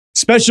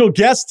Special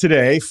guest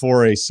today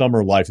for a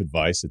summer life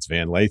advice. It's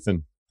Van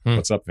Lathan.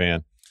 What's up,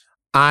 Van?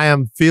 I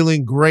am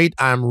feeling great.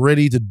 I'm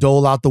ready to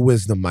dole out the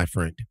wisdom, my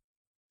friend.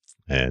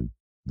 And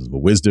the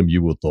wisdom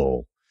you will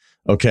dole.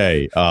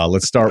 Okay,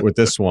 let's start with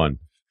this one.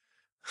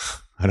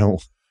 I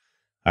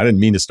didn't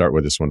mean to start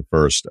with this one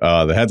first.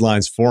 The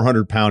headline's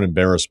 400-pound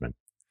embarrassment.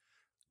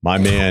 My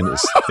man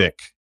is thick.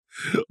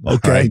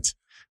 Okay.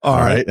 All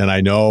right. And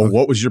I know,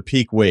 what was your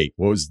peak weight?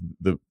 What was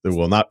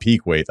not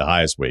peak weight, the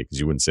highest weight, because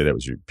you wouldn't say that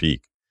was your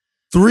peak.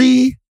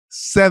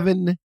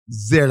 370.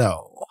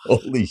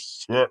 Holy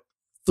shit.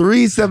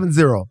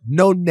 370.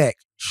 No neck.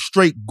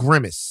 Straight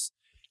grimace.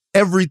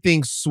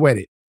 Everything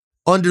sweated.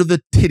 Under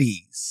the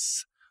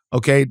titties.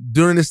 Okay.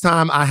 During this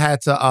time, I had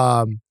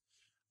to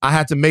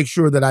make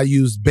sure that I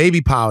used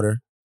baby powder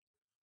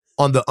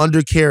on the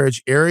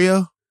undercarriage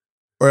area,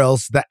 or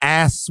else the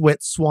ass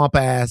sweat swamp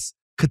ass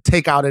could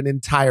take out an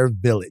entire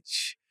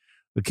village.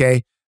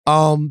 Okay.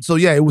 So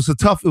yeah, it was a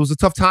tough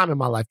time in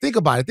my life. Think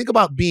about it. Think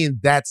about being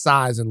that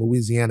size in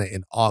Louisiana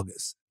in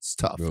August. It's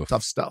tough. Oof.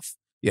 Tough stuff.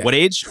 Yeah. What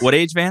age,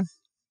 Van?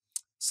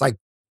 It's like,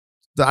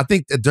 I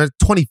think they're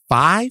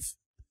 25.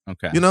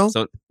 Okay. You know,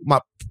 so my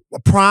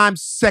prime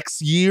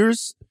sex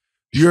years.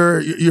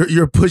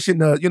 You're pushing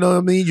the, you know what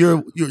I mean?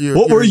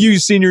 What were you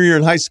senior year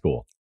in high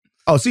school?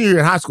 Oh, senior year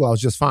in high school, I was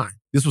just fine.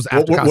 This was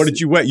after. What did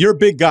you weigh? You're a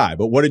big guy,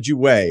 but what did you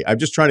weigh? I'm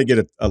just trying to get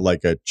a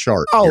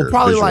chart. Oh, here,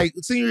 probably visual. like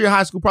senior year in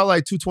high school, probably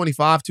like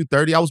 225,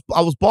 230. I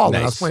was balling.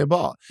 Nice. I was playing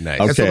ball. Nice.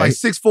 And so Okay. like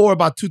 6'4",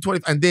 about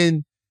 220. And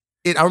then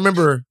I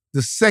remember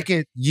the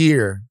second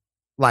year,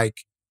 like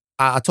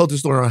I told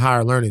this story on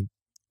Higher Learning.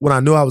 When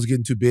I knew I was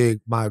getting too big,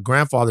 my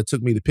grandfather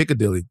took me to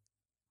Piccadilly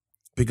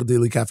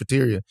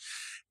Cafeteria.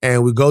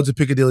 And we go to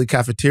Piccadilly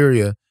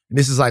Cafeteria. And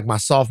this is like my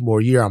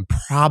sophomore year. I'm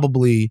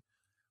probably,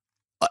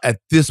 at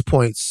this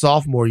point,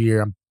 sophomore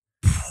year, I'm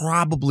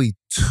probably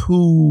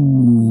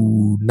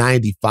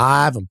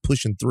 295. I'm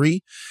pushing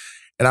 3.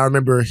 And I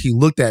remember he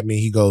looked at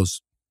me. He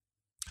goes,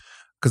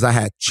 because I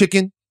had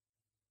chicken,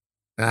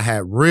 and I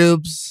had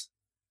ribs,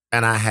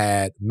 and I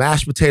had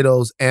mashed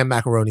potatoes and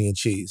macaroni and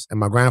cheese.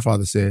 And my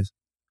grandfather says,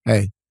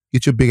 "Hey,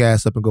 get your big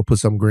ass up and go put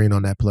some green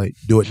on that plate.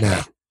 Do it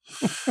now."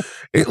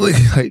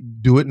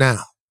 Do it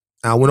now.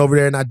 And I went over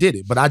there and I did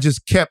it, but I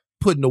just kept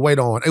putting the weight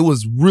on. It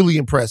was really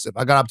impressive.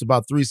 I got up to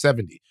about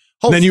 370.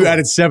 Then you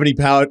added 70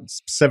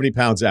 pounds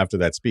after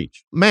that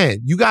speech.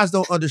 Man, you guys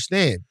don't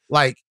understand.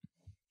 Like,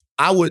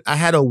 I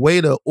had a way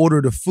to order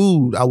the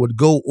food. I would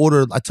go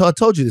order. I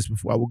told you this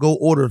before.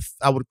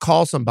 I would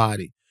call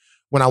somebody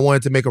when I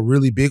wanted to make a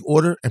really big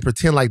order and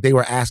pretend like they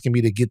were asking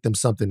me to get them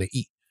something to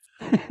eat.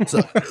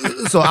 So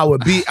I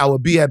would be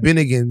at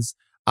Bennigan's.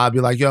 I'd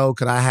be like, "Yo,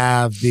 could I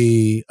have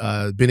the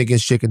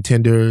Bennigan's chicken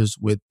tenders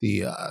with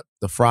the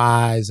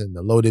fries and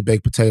the loaded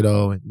baked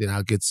potato?" And then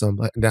I'll get some.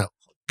 And then I'll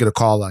get a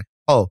call like,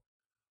 "Oh,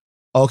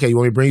 okay, you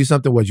want me to bring you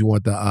something? What, you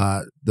want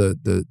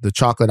the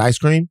chocolate ice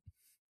cream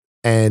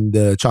and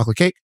the chocolate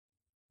cake?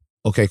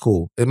 Okay,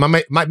 cool. It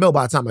might melt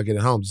by the time I get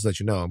it home. Just to let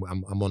you know,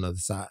 I'm on the other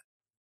side.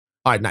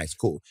 All right, nice,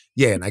 cool.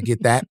 Yeah, and I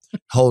get that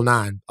whole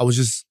 9. I was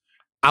just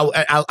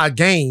I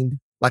gained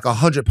like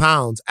 100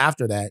 pounds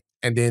after that,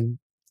 and then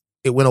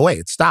it went away.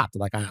 It stopped.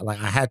 I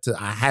had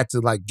to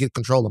like get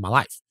control of my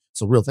life.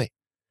 It's a real thing.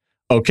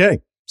 Okay,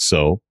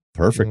 so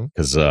perfect.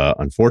 Because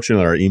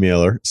unfortunately, our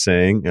emailer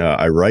saying,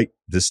 "I write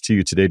this to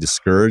you today,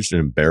 discouraged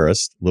and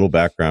embarrassed." Little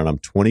background: I'm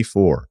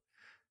 24,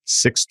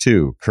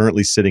 6'2",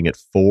 currently sitting at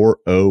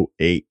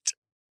 408.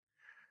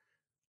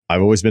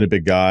 I've always been a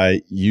big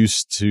guy,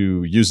 used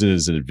to use it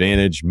as an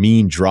advantage,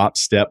 mean drop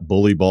step,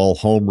 bully ball,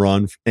 home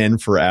run, N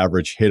for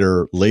average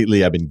hitter.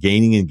 Lately, I've been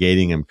gaining and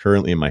gaining. I'm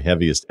currently in my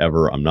heaviest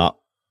ever. I'm not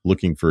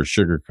looking for a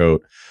sugarcoat,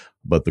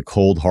 but the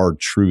cold,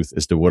 hard truth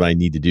as to what I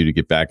need to do to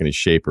get back into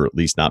shape, or at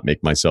least not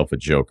make myself a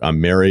joke.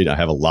 I'm married. I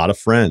have a lot of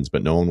friends,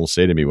 but no one will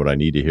say to me what I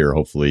need to hear.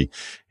 Hopefully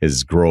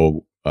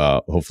grow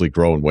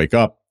and wake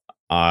up.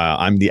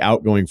 I'm the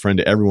outgoing friend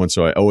to everyone,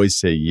 so I always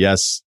say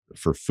yes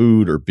for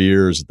food or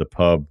beers at the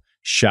pub.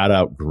 Shout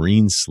out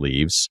Green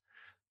Sleeves.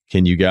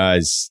 Can you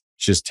guys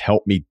just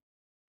help me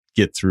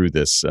get through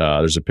this?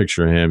 There's a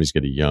picture of him. He's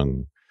got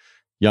a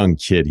young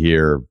kid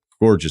here,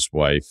 gorgeous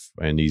wife,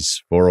 and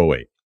he's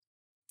 408.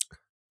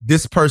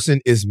 This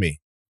person is me.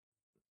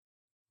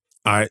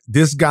 All right.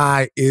 This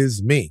guy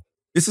is me.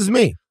 This is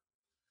me.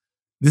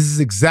 This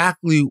is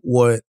exactly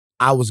what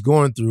I was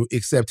going through,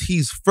 except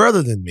he's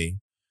further than me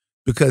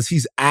because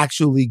he's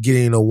actually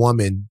getting a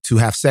woman to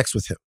have sex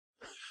with him.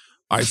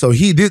 All right. So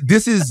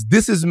this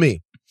is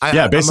me.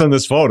 Based on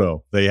this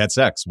photo, they had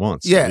sex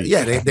once. Yeah.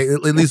 They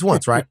at least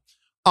once, right?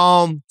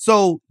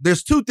 So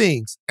there's 2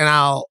 things,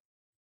 and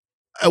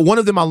one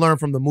of them I learned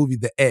from the movie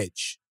The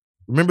Edge.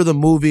 Remember the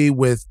movie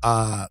with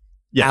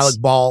Yes. Alec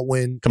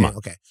Baldwin? Come on.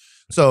 Okay.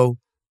 So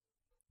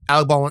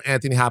Alec Baldwin,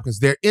 Anthony Hopkins,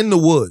 they're in the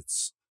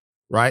woods,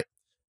 right?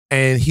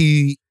 And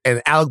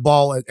Alec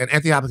Baldwin, and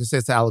Anthony Hopkins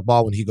says to Alec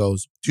Baldwin, he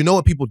goes, "Do you know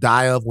what people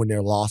die of when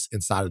they're lost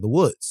inside of the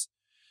woods?"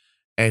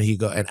 And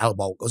Alec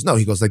Baldwin goes, "No."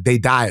 He goes, like, "They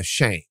die of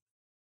shame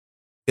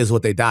is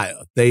what they die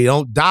of. They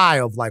don't die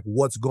of like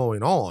what's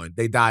going on.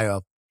 They die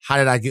of how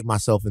did I get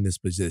myself in this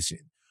position?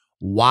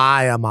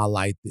 Why am I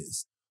like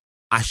this?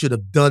 I should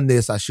have done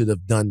this. I should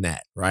have done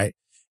that, right?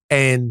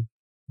 And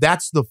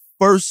that's the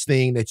first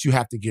thing that you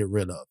have to get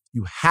rid of.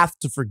 You have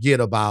to forget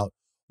about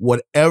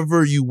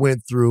whatever you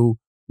went through,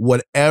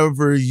 what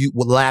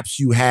lapse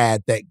you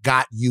had that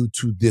got you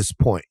to this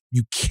point.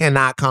 You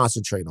cannot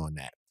concentrate on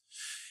that.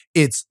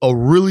 It's a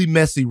really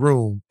messy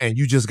room, and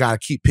you just got to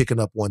keep picking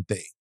up one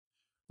thing.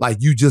 Like,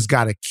 you just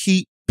got to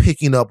keep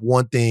picking up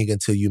one thing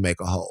until you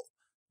make a hole.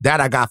 That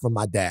I got from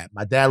my dad.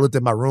 My dad looked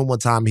at my room one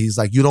time, and he's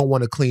like, you don't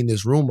want to clean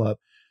this room up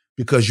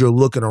because you're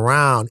looking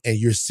around and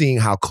you're seeing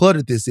how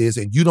cluttered this is,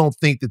 and you don't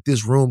think that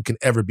this room can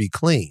ever be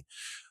clean.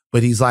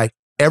 But he's like,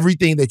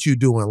 everything that you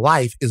do in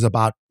life is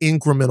about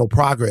incremental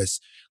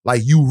progress.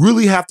 Like, you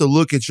really have to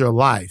look at your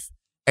life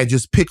and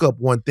just pick up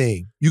one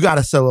thing. You got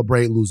to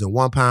celebrate losing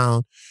 1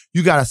 pound.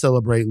 You got to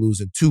celebrate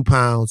losing 2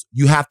 pounds.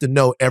 You have to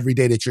know every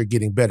day that you're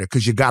getting better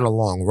because you got a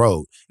long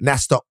road. And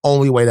that's the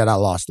only way that I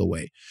lost the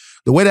weight.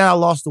 The way that I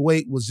lost the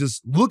weight was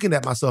just looking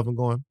at myself and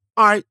going,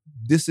 all right,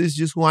 this is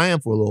just who I am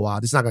for a little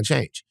while. This is not going to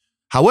change.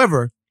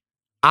 However,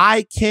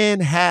 I can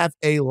have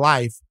a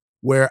life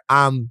where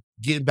I'm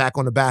getting back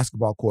on the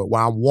basketball court,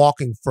 where I'm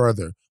walking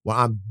further, where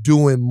I'm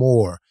doing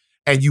more.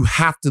 And you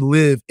have to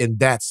live in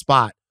that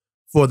spot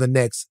for the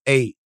next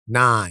 8,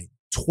 9,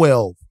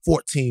 12,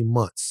 14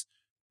 months.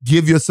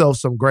 Give yourself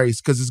some grace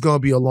because it's going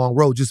to be a long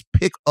road. Just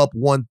pick up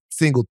one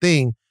single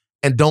thing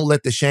and don't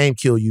let the shame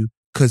kill you,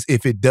 because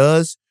if it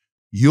does,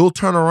 you'll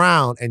turn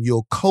around and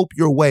you'll cope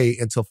your way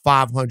into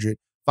 500,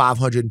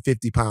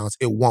 550 pounds.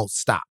 It won't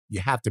stop.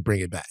 You have to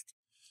bring it back.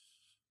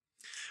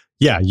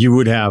 Yeah, you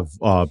would have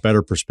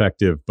better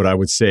perspective, but I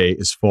would say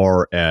as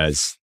far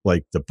as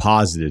like the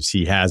positives,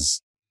 he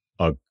has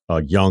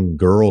a young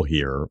girl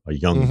here, a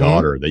young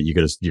daughter that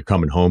you're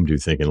coming home to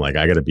thinking like,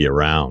 I got to be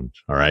around.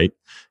 All right.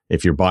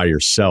 If you're by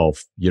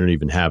yourself, you don't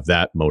even have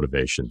that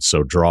motivation.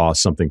 So draw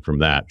something from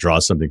that, draw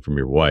something from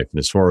your wife. And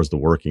as far as the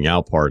working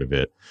out part of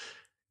it,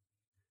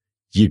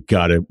 you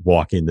got to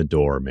walk in the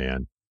door,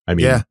 man. I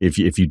mean, if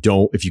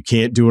you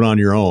can't do it on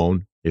your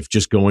own, if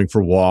just going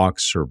for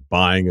walks or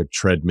buying a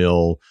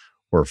treadmill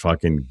or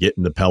fucking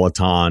getting the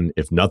Peloton,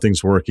 if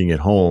nothing's working at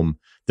home,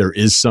 there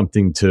is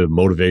something to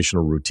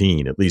motivational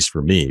routine, at least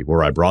for me,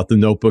 where I brought the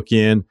notebook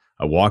in,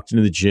 I walked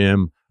into the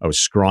gym, I was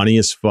scrawny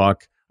as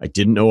fuck, I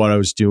didn't know what I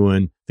was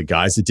doing. The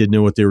guys that didn't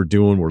know what they were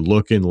doing were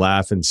looking,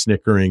 laughing,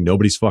 snickering.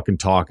 Nobody's fucking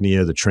talking to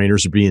you. The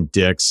trainers are being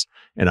dicks.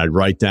 And I'd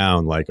write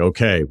down like,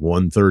 okay,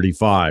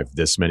 135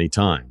 this many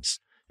times.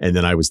 And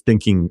then I was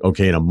thinking,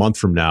 okay, in a month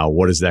from now,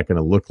 what is that going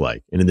to look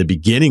like? And in the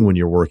beginning, when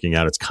you're working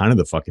out, it's kind of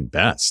the fucking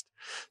best.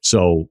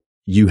 So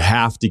you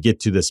have to get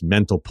to this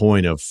mental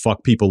point of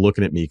fuck people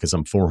looking at me because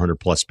I'm 400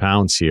 plus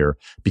pounds here,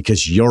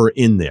 because you're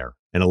in there.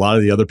 And a lot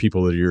of the other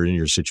people that are in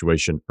your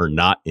situation are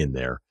not in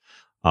there.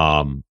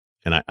 And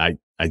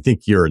I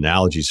think your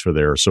analogies for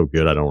there are so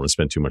good. I don't want to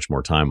spend too much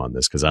more time on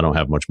this because I don't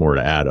have much more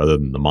to add other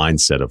than the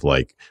mindset of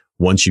like,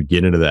 once you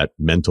get into that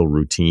mental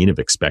routine of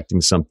expecting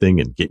something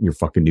and getting your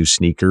fucking new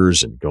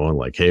sneakers and going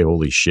like, hey,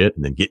 holy shit,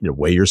 and then getting to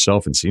weigh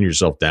yourself and seeing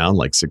yourself down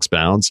like 6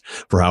 pounds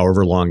for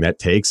however long that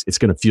takes, it's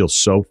going to feel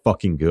so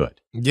fucking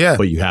good. Yeah.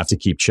 But you have to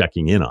keep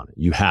checking in on it.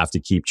 You have to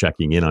keep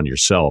checking in on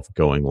yourself,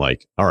 going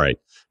like, all right,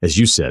 as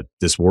you said,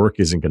 this work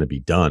isn't going to be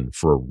done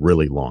for a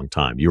really long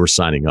time. You are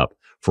signing up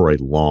for a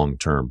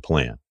long-term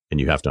plan,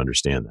 and you have to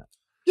understand that.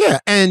 Yeah,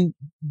 and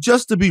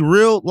just to be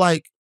real,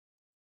 like,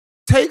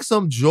 take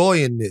some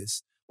joy in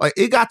this. Like,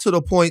 it got to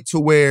the point to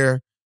where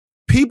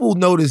people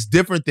noticed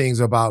different things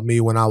about me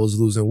when I was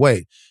losing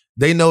weight.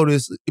 They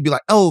noticed, it'd be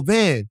like, oh,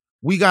 man,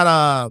 we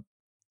got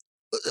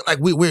like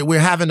we're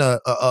having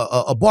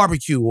a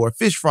barbecue or a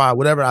fish fry,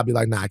 whatever. I'd be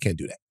like, nah, I can't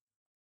do that.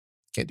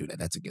 Can't do that.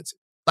 That's against it.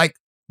 Like,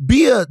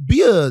 be a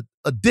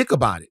dick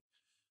about it.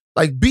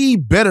 Like, be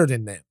better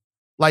than them.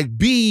 Like,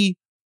 be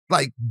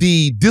like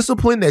the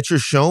discipline that you're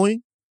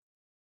showing.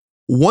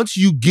 Once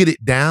you get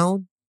it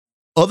down,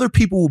 other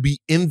people will be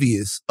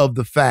envious of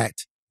the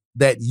fact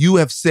that you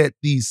have set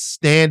these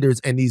standards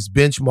and these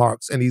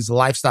benchmarks and these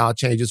lifestyle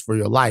changes for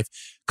your life.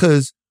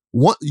 Because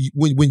when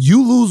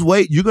you lose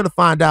weight, you're going to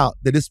find out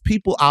that there's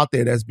people out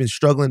there that's been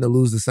struggling to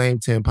lose the same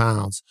 10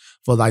 pounds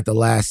for like the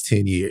last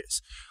 10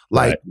 years.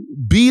 Like,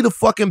 be the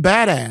fucking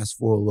badass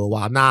for a little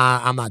while.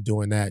 Nah, I'm not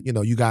doing that. You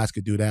know, you guys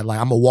could do that. Like,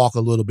 I'm going to walk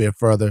a little bit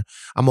further.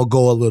 I'm going to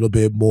go a little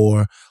bit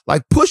more.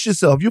 Like, push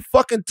yourself. You're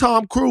fucking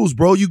Tom Cruise,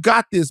 bro. You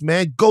got this,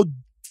 man. Go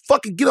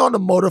fucking get on the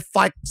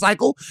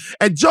motorcycle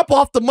and jump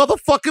off the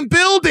motherfucking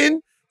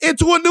building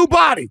into a new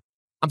body.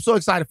 I'm so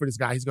excited for this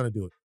guy. He's going to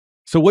do it.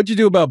 So what'd you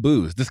do about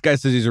booze? This guy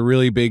says he's a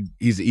really big,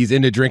 he's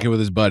into drinking with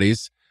his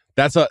buddies.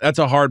 That's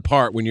a hard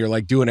part when you're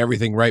like doing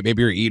everything right.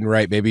 Maybe you're eating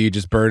right. Maybe you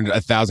just burned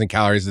 1,000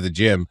 calories at the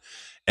gym.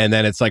 And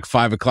then it's like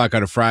 5 o'clock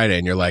on a Friday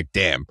and you're like,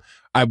 damn,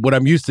 what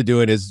I'm used to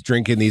doing is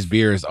drinking these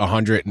beers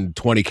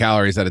 120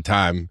 calories at a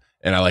time.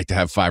 And I like to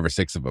have 5 or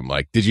 6 of them.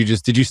 Like, did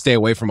you stay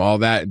away from all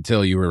that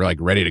until you were like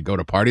ready to go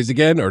to parties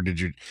again? Or would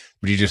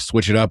you just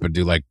switch it up and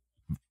do like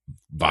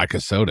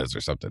vodka sodas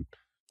or something?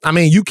 I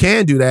mean, you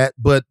can do that,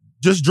 but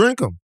just drink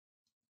them.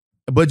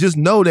 But just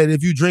know that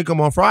if you drink them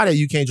on Friday,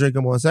 you can't drink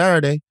them on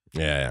Saturday.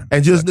 Yeah.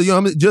 And just you know, what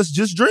I mean?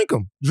 just drink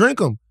them. Drink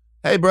them.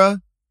 Hey, bro,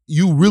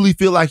 you really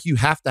feel like you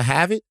have to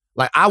have it?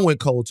 Like I went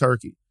cold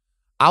turkey.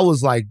 I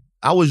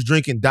was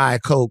drinking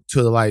Diet Coke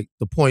to like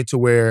the point to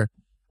where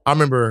I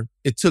remember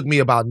it took me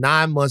about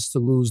 9 months to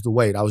lose the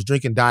weight. I was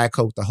drinking Diet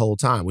Coke the whole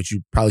time, which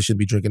you probably should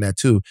be drinking that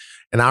too.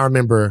 And I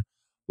remember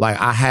like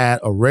I had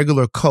a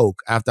regular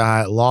Coke after I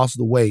had lost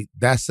the weight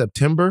that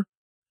September,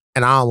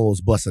 and I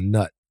almost bust a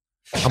nut.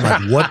 I'm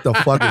like, what the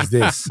fuck is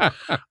this?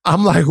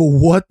 I'm like,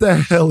 what the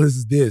hell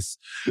is this?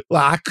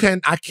 Like,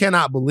 I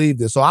cannot believe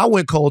this. So I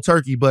went cold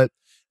turkey, but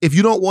if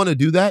you don't want to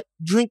do that,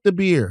 drink the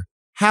beer.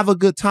 Have a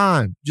good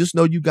time. Just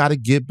know you got to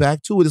get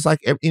back to it. It's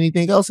like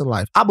anything else in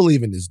life. I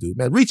believe in this dude,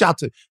 man. Reach out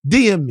to,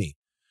 DM me.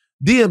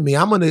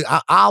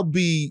 I'll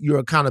be your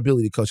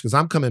accountability coach because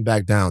I'm coming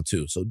back down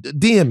too. So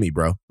DM me,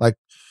 bro. Like,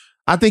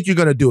 I think you're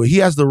going to do it. He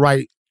has the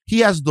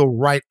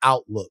right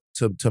outlook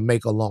to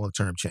make a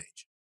long-term change.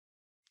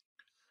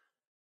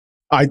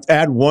 I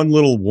add one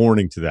little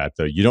warning to that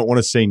though. You don't want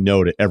to say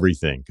no to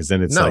everything because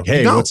then it's like,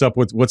 hey, what's up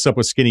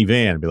with Skinny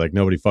Van? Be like,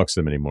 nobody fucks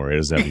him anymore. He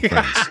doesn't have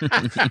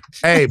any friends.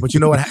 Hey, but you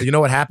know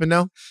what happened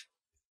though?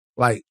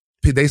 Like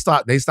they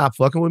stopped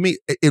fucking with me.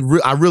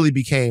 I really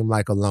became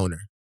like a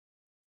loner.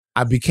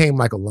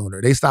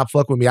 They stopped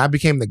fucking with me. I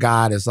became the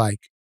guy that's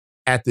like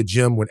at the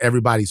gym when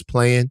everybody's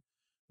playing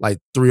like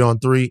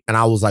 3-on-3, and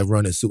I was like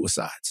running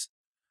suicides.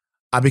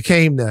 I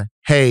became the,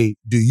 hey,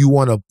 you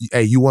want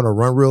to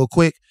run real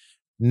quick?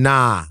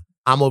 Nah,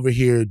 I'm over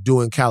here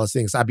doing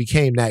calisthenics. I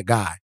became that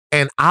guy.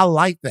 And I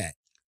like that.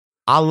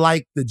 I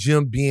like the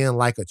gym being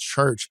like a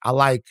church. I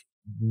like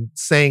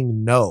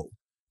saying no.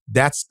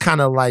 That's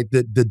kind of like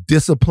the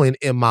discipline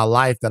in my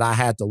life that I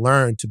had to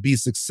learn to be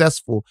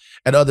successful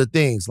at other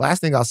things.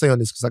 Last thing I'll say on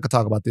this, because I could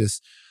talk about this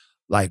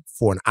like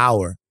for an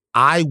hour.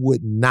 I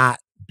would not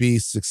be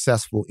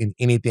successful in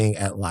anything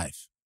at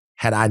life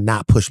had I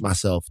not pushed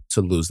myself to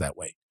lose that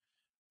weight.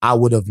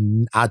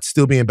 I'd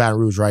still be in Baton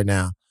Rouge right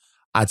now.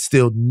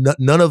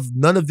 None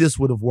of this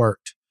would have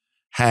worked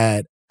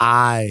had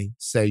I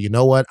say, you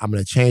know what, I'm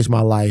going to change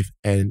my life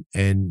and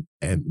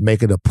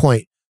make it a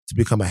point to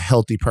become a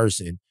healthy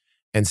person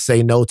and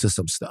say no to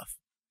some stuff.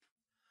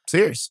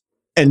 Serious.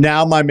 And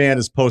now my man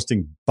is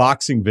posting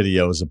boxing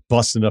videos of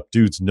busting up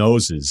dudes'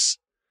 noses.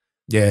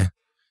 Yeah,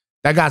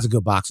 that guy's a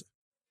good boxer,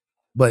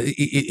 but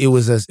it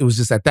was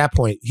just at that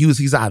point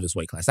he's out of his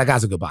weight class. That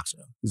guy's a good boxer.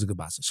 He's a good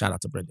boxer. Shout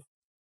out to Brendan.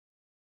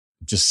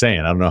 Just saying,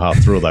 I don't know how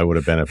thrilled I would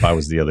have been if I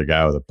was the other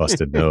guy with a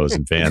busted nose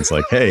and fans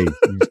like, hey,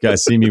 you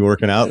guys see me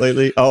working out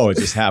lately? Oh, it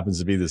just happens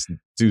to be this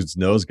dude's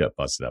nose got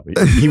busted up.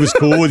 He was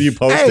cool with you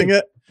posting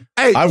it?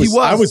 Hey, I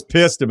was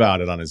pissed about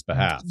it on his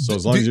behalf. So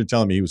as long as you're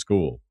telling me he was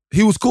cool.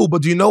 He was cool,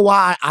 but do you know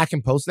why I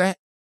can post that?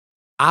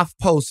 I've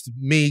posted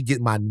me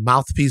getting my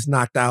mouthpiece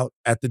knocked out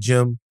at the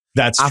gym.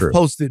 That's true. I've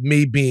posted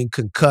me being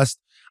concussed.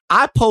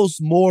 I post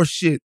more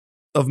shit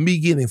of me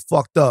getting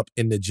fucked up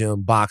in the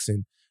gym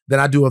boxing than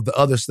I do of the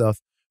other stuff.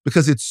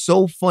 Because it's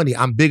so funny.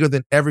 I'm bigger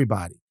than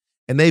everybody.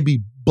 And they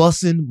be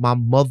busting my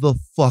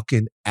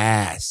motherfucking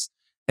ass.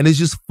 And it's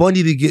just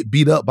funny to get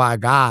beat up by a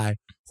guy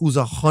who's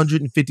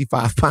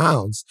 155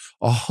 pounds,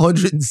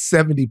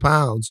 170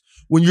 pounds,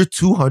 when you're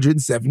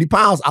 270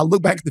 pounds. I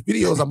look back at the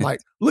videos, I'm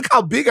like, look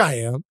how big I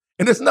am.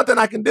 And there's nothing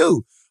I can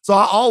do. So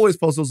I always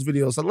post those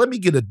videos. So let me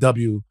get a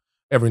W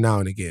every now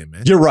and again,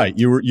 man. You're right.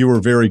 You were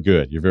very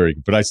good. You're very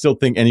good. But I still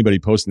think anybody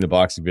posting the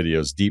boxing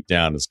videos deep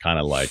down is kind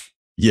of like,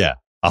 yeah,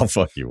 I'll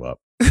fuck you up.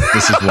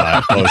 This is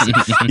why I post.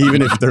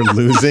 Even if they're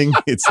losing,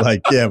 it's like,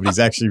 yeah, but he's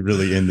actually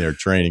really in there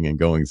training and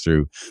going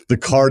through the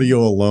cardio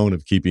alone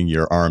of keeping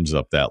your arms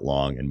up that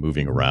long and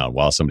moving around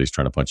while somebody's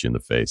trying to punch you in the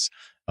face.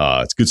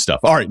 It's good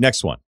stuff. All right,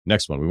 next one.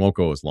 We won't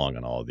go as long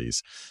on all of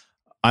these.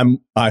 I'm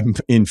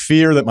in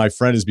fear that my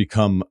friend has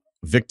become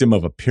victim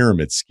of a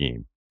pyramid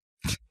scheme.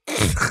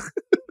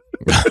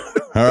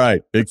 All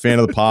right. Big fan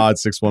of the pod.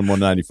 6'1",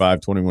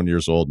 195, 21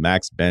 years old.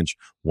 Max bench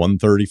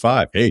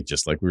 135. Hey,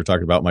 just like we were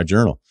talking about in my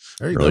journal.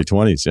 Early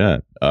 20s,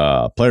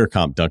 yeah. Player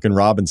comp, Duncan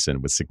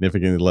Robinson with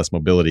significantly less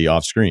mobility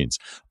off screens.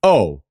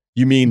 Oh,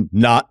 you mean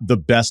not the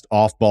best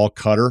off-ball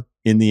cutter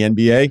in the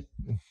NBA?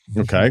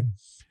 Okay.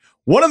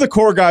 One of the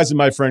core guys in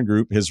my friend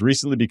group has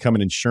recently become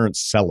an insurance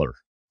seller.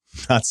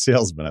 Not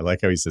salesman. I like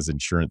how he says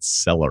insurance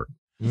seller.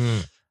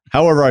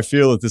 However, I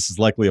feel that this is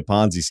likely a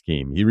Ponzi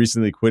scheme. He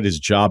recently quit his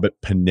job at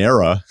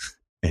Panera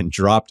and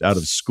dropped out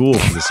of school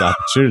for this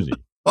opportunity.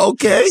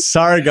 Okay.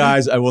 Sorry,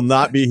 guys. I will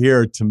not be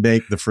here to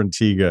make the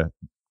Frontiga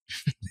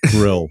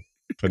grill,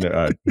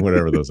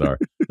 whatever those are.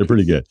 They're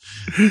pretty good.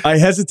 I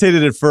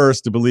hesitated at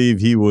first to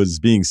believe he was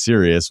being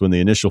serious when the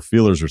initial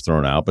feelers were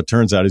thrown out, but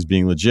turns out he's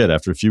being legit.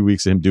 After a few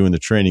weeks of him doing the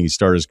training, he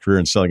started his career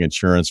in selling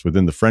insurance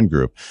within the friend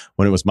group.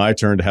 When it was my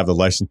turn to have the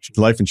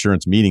life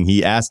insurance meeting,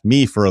 he asked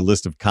me for a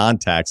list of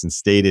contacts and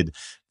stated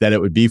that it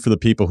would be for the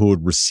people who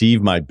would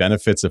receive my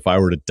benefits if I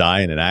were to die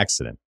in an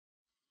accident.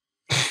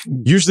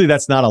 Usually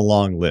that's not a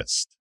long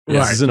list. Right.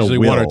 This isn't a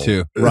will. One or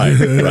two. Right.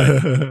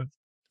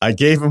 I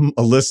gave him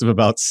a list of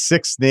about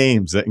 6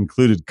 names that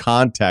included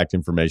contact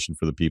information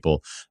for the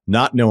people,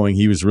 not knowing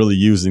he was really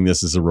using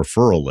this as a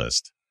referral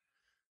list.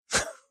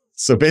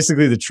 So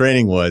basically the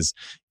training was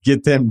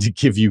get them to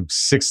give you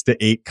 6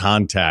 to 8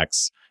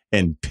 contacts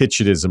and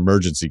pitch it as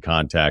emergency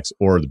contacts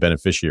or the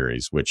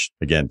beneficiaries, which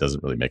again,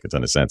 doesn't really make a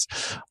ton of sense.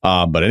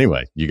 But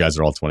anyway, you guys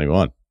are all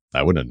 21.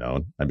 I wouldn't have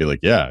known. I'd be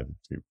like, yeah,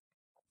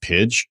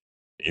 Pidge,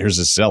 here's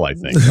a cell, I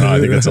think. Oh, I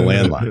think that's a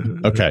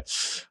landline. Okay.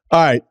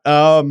 All right.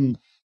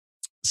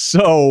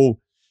 So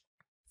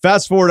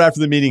fast forward after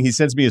the meeting, he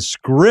sends me a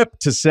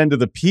script to send to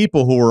the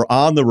people who are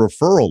on the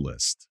referral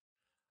list.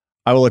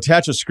 I will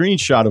attach a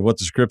screenshot of what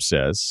the script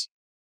says.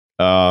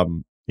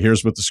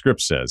 Here's what the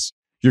script says.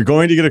 You're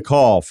going to get a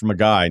call from a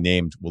guy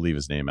named, we'll leave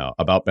his name out,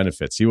 about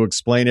benefits. He will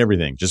explain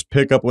everything. Just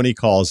pick up when he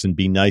calls and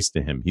be nice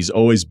to him. He's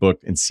always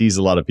booked and sees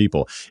a lot of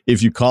people.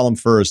 If you call him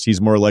first, he's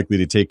more likely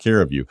to take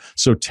care of you.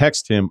 So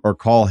text him or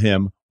call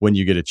him when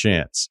you get a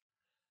chance.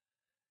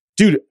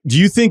 Dude, do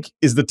you think,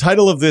 is the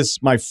title of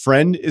this, my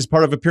friend is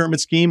part of a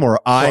pyramid scheme, or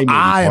I am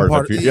part of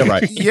a pyramid? Yeah,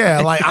 right. Yeah,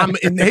 like I'm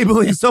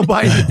enabling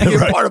somebody to be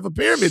a part of a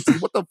pyramid scheme.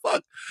 What the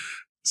fuck?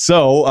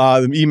 So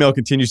the email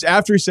continues.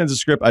 After he sends a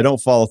script, I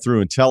don't follow through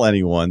and tell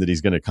anyone that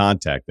he's going to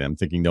contact them,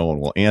 thinking no one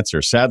will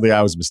answer. Sadly,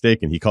 I was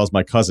mistaken. He calls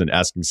my cousin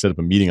asking to set up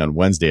a meeting on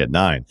Wednesday at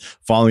 9.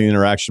 Following the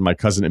interaction, my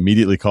cousin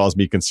immediately calls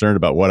me concerned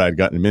about what I'd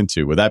gotten him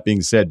into. With that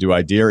being said, do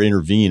I dare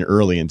intervene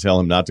early and tell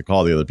him not to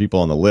call the other people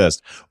on the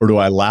list? Or do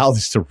I allow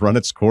this to run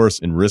its course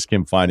and risk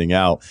him finding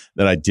out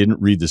that I didn't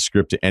read the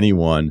script to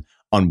anyone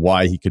on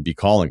why he could be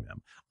calling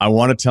them? I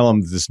want to tell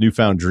him that this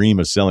newfound dream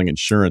of selling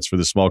insurance for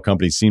the small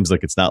company seems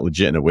like it's not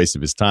legit and a waste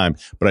of his time,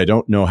 but I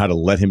don't know how to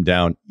let him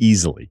down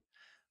easily.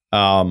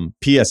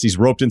 P.S. He's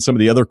roped in some of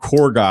the other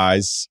core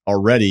guys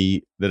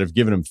already that have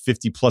given him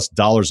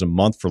 $50+ a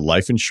month for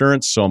life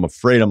insurance. So I'm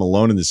afraid I'm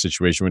alone in this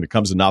situation when it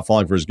comes to not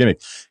falling for his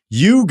gimmick.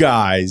 You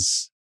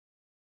guys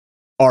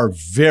are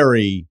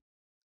very,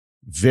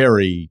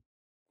 very,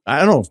 I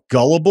don't know, if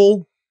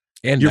gullible.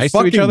 And you're nice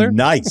fucking to each other?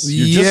 Nice.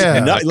 You're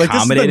just like,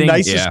 this is the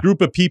nicest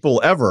group of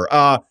people ever.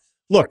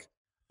 Look,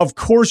 of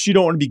course you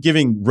don't want to be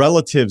giving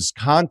relatives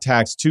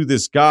contacts to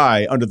this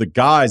guy under the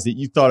guise that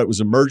you thought it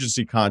was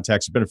emergency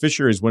contacts or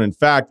beneficiaries, when in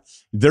fact,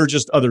 they're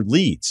just other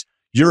leads.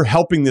 You're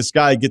helping this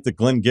guy get the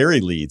Glengarry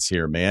leads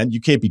here, man.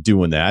 You can't be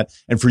doing that.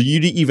 And for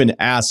you to even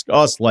ask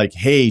us like,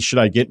 hey, should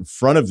I get in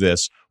front of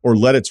this or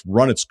let it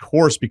run its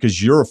course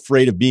because you're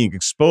afraid of being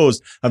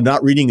exposed, of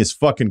not reading his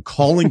fucking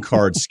calling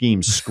card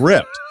scheme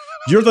script.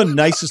 You're the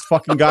nicest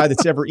fucking guy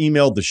that's ever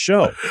emailed the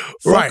show.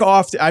 Fuck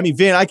off. I mean,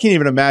 Van, I can't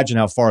even imagine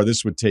how far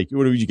this would take.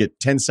 What would you get,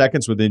 10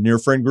 seconds within your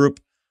friend group?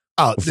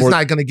 Oh, it's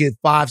not going to get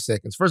 5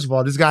 seconds. First of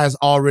all, this guy is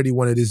already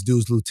one of this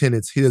dude's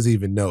lieutenants. He doesn't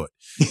even know it.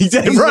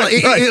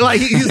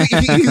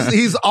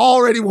 He's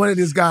already one of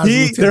this guy's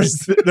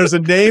lieutenants. There's a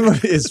name.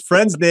 His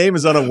friend's name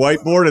is on a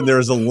whiteboard, and there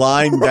is a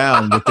line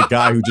down with the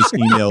guy who just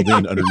emailed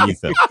in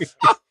underneath him.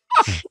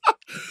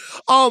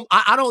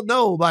 I don't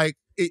know. Like,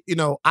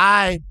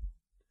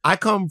 I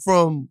come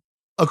from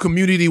a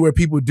community where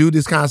people do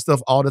this kind of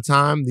stuff all the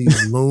time.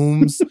 These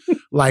looms,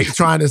 like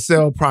trying to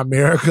sell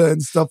Primerica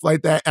and stuff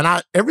like that.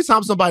 And every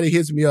time somebody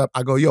hits me up,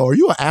 I go, "Yo, are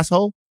you an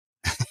asshole?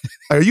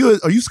 Are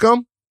you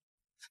scum?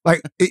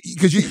 Like,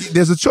 because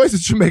there's a choice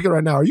that you're making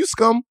right now. Are you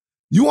scum?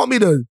 You want me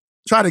to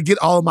try to get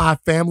all of my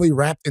family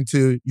wrapped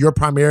into your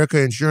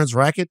Primerica insurance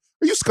racket?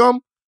 Are you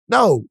scum?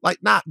 No, like,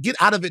 not. Get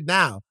out of it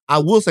now." I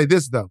will say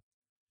this though,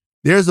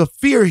 there's a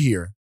fear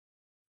here.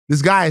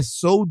 This guy is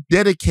so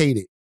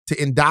dedicated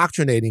to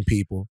indoctrinating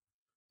people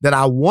that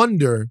I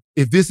wonder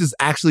if this is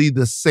actually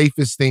the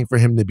safest thing for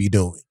him to be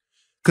doing.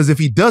 Because if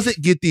he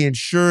doesn't get the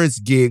insurance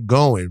gig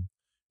going,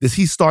 does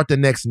he start the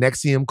next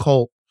Nexium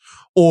cult?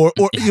 Or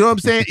you know what I'm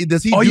saying?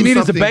 Does he? All you need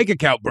is a bank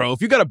account, bro.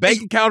 If you got a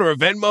bank account or a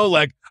Venmo,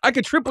 like, I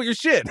could triple your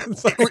shit.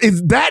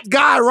 It's that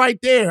guy right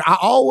there. I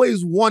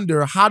always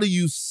wonder, how do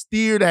you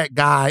steer that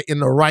guy in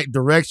the right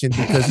direction?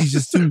 Because he's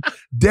just too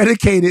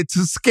dedicated to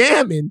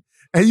scamming,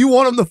 and you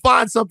want him to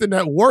find something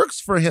that works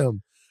for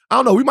him. I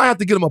don't know. We might have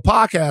to get him a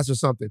podcast or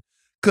something.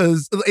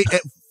 Because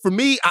for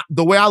me,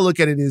 the way I look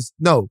at it is,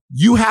 no,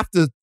 you have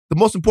to, the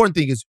most important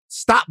thing is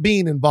stop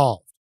being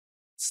involved.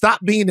 Stop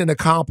being an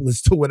accomplice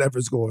to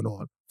whatever's going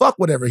on. Fuck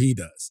whatever he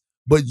does.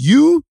 But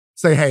you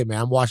say, hey,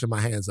 man, I'm washing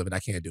my hands of it. I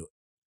can't do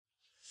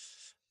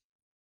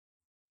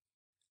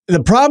it.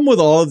 The problem with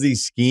all of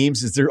these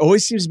schemes is there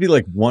always seems to be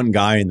like one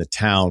guy in the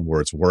town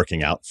where it's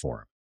working out for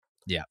him.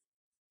 Yeah.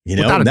 You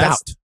know, without a doubt.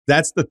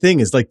 That's the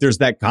thing, is like, there's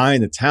that guy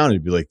in the town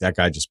who'd be like, that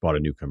guy just bought a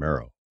new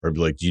Camaro. Or it'd be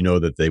like, do you know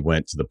that they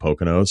went to the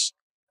Poconos?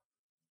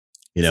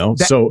 You know,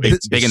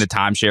 it's big in the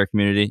timeshare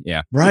community.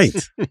 Yeah. Right.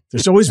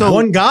 There's always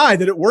one guy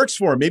that it works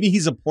for. Maybe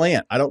he's a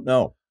plant. I don't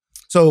know.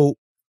 So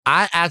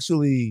I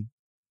actually,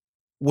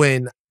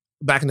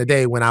 back in the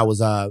day when I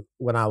was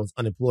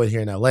unemployed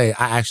here in LA, I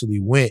actually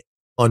went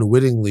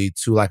unwittingly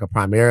to like a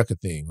Primerica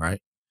thing, right?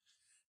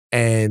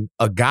 And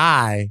a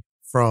guy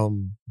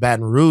from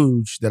Baton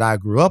Rouge that I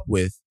grew up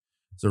with,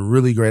 is a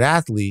really great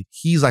athlete.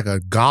 He's like a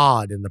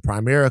god in the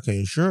Primerica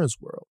insurance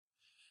world.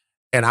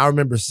 And I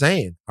remember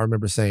saying,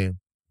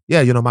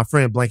 yeah, my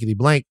friend blankety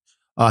blank,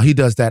 he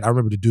does that. I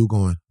remember the dude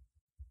going,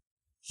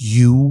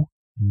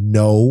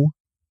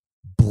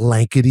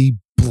 blankety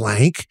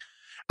blank?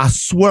 I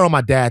swear on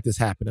my dad this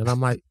happened. And I'm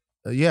like,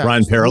 yeah.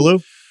 Ryan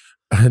Perrilloux?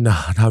 No,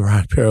 not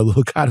Ryan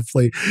Perrilloux. Gotta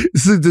play.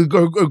 This is a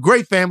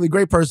great family,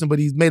 great person, but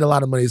he's made a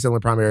lot of money selling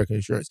primary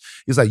insurance.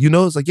 He's like,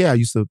 it's like, yeah, I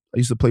used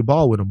to play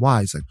ball with him.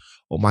 Why? He's like,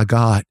 oh my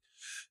God.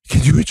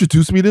 Can you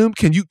introduce me to him?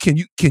 Can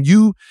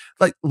you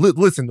like,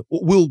 listen,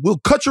 we'll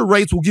cut your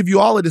rates. We'll give you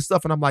all of this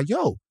stuff. And I'm like,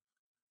 yo,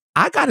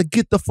 I got to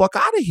get the fuck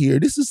out of here.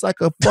 This is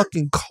like a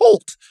fucking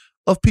cult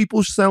of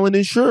people selling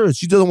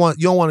insurance. You don't want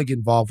to get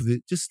involved with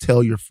it. Just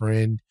tell your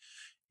friend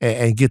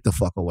and get the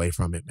fuck away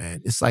from it,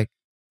 man. It's like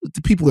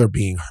the people are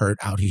being hurt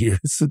out here.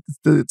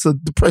 It's a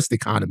depressed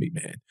economy,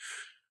 man.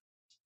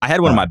 I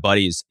had one of my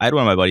buddies. I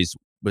think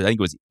it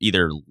was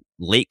either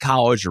late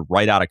college or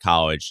right out of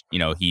college.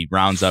 He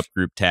rounds up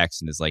group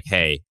text and is like,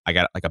 hey, I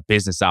got like a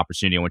business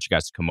opportunity. I want you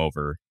guys to come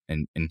over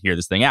and hear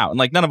this thing out. And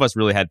like, none of us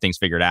really had things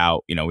figured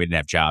out. We didn't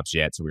have jobs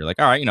yet. So we were like,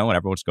 all right,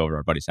 whatever, we'll just go over to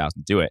our buddy's house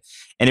and do it.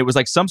 And it was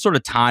like some sort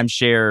of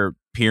timeshare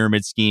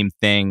pyramid scheme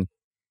thing.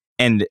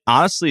 And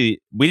honestly,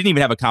 we didn't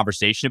even have a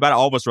conversation about it.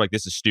 All of us were like,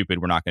 this is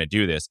stupid. We're not going to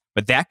do this.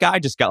 But that guy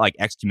just got like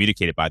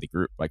excommunicated by the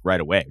group, like right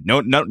away.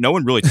 No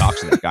one really talks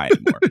to that guy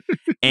anymore.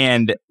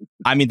 And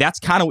I mean, that's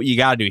kind of what you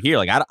got to do here.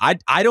 Like,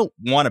 I don't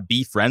want to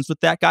be friends with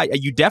that guy.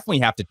 You definitely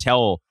have to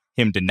tell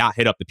him to not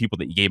hit up the people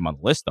that you gave him on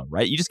the list, though,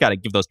 right? You just got to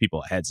give those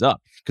people a heads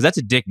up, because that's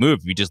a dick move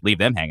if you just leave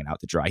them hanging out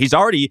to dry. He's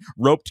already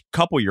roped a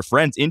couple of your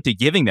friends into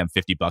giving them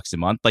 $50 a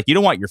month. Like, you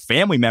don't want your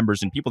family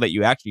members and people that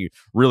you actually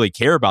really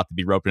care about to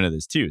be roped into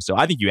this too. So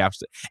I think you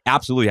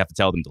absolutely have to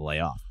tell them to lay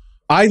off.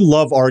 I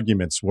love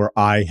arguments where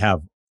I have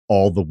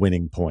all the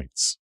winning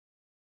points.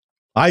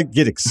 I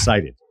get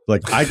excited.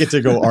 Like, I get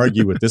to go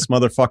argue with this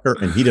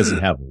motherfucker and he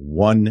doesn't have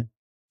one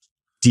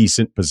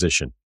decent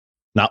position.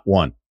 Not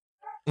one.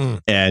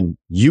 And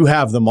you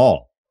have them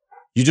all.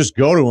 You just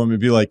go to him and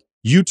be like,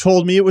 you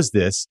told me it was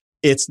this.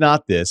 It's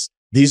not this.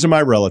 These are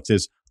my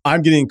relatives.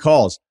 I'm getting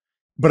calls.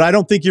 But I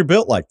don't think you're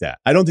built like that.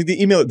 I don't think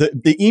the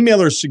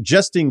emailer is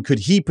suggesting, could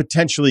he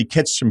potentially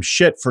catch some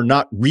shit for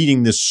not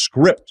reading this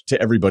script to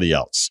everybody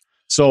else?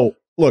 So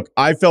look,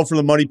 I fell for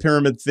the money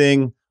pyramid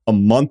thing a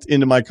month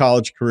into my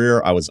college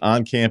career. I was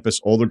on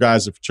campus, older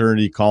guys of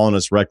fraternity calling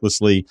us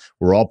recklessly.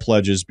 We're all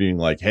pledges, being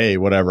like, hey,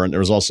 whatever. And there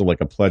was also like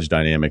a pledge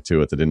dynamic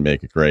to it that didn't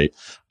make it great.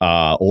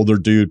 Older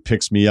dude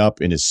picks me up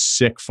in his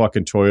sick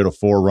fucking Toyota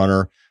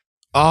 4Runner,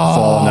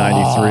 fall of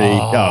 93.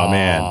 Oh,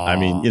 man. I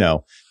mean,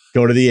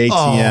 go to the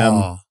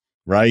ATM,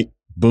 right?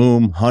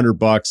 Boom,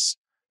 $100.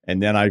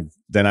 And then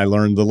I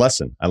learned the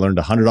lesson. I learned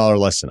 $100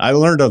 lesson. I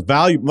learned a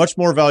value much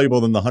more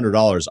valuable than the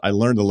 $100. I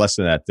learned the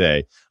lesson that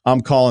day.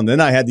 I'm calling. Then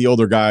I had the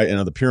older guy in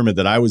the pyramid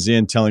that I was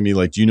in telling me,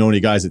 like, do you know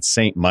any guys at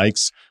St.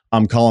 Mike's?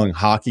 I'm calling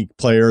hockey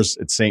players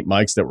at St.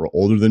 Mike's that were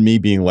older than me,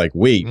 being like,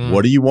 wait,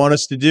 what do you want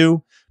us to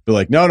do? Be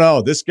like,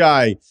 no, this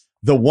guy,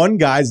 the one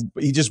guy's,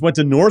 he just went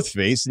to North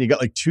Face and he got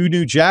like 2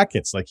 new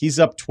jackets. Like, he's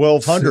up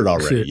 1,200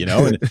 already,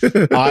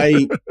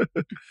 And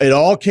it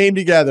all came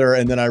together.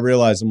 And then I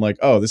realized, I'm like,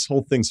 oh, this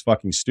whole thing's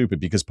fucking stupid,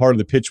 because part of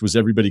the pitch was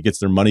everybody gets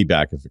their money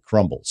back if it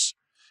crumbles.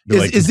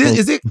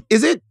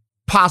 Is it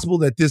possible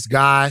that this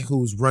guy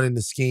who's running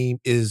the scheme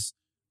is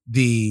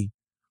the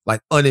like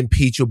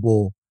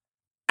unimpeachable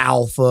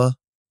alpha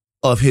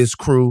of his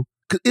crew?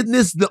 Isn't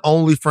this the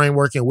only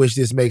framework in which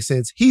this makes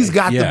sense? He's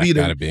got to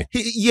be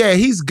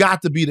he's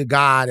got to be the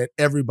guy that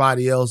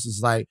everybody else is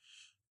like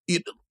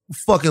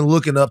fucking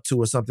looking up to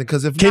or something.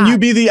 Because if can you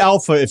be the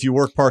alpha if you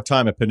work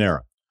part-time at Panera?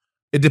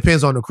 It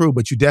depends on the crew,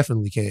 but you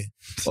definitely can.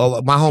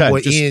 My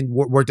homeboy Ian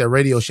worked at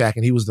Radio Shack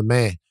and he was the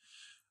man.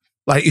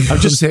 Like, I'm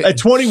just at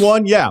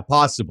 21, yeah,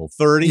 possible.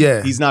 30,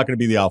 yeah, he's not going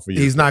to be the alpha.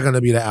 He's not going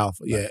to be the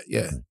alpha. Yeah.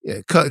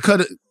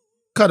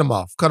 Cut him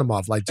off.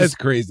 Like, that's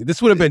crazy.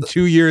 This would have been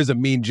 2 years of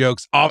mean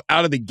jokes out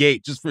of the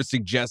gate just for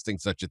suggesting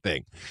such a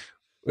thing.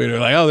 We're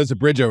like, oh, there's a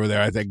bridge over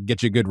there. I think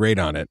get you a good rate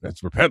on it.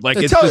 That's like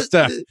it's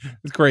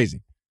it's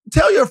crazy.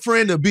 Tell your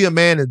friend to be a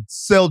man and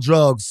sell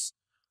drugs.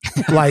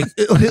 like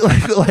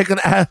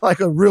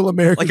a real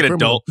American, like an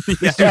criminal. adult.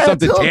 Do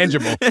something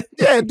tangible.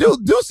 Yeah,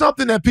 do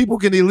something that people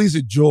can at least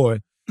enjoy.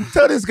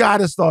 Tell this guy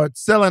to start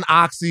selling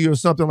Oxy or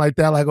something like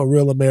that, like a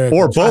real American.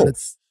 Or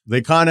both.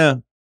 They kind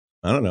of,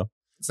 I don't know.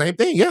 Same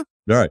thing, yeah.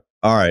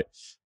 All right.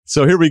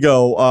 So here we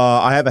go.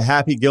 I have a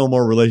Happy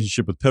Gilmore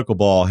relationship with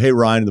pickleball. Hey,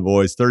 Ryan and the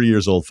boys, 30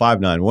 years old,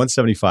 5'9",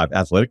 175,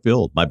 athletic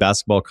build. My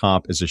basketball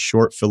comp is a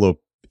short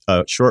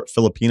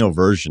Filipino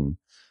version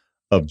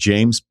of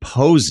James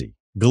Posey.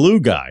 Glue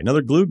guy,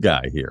 another glue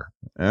guy here.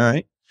 All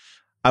right.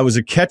 I was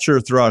a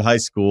catcher throughout high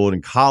school and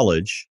in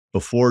college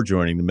before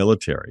joining the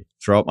military.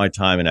 Throughout my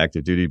time in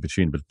active duty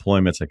between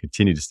deployments, I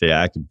continued to stay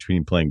active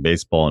between playing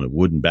baseball in a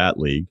wooden bat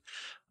league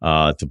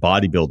to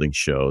bodybuilding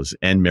shows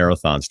and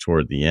marathons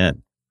toward the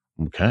end.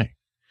 Okay.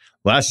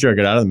 Last year, I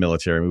got out of the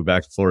military, moved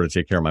back to Florida to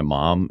take care of my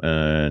mom,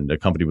 and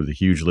accompanied with a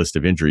huge list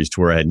of injuries to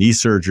where I had knee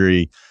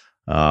surgery.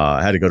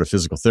 I had to go to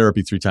physical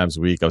therapy 3 times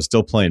a week. I was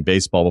still playing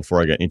baseball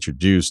before I got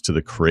introduced to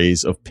the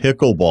craze of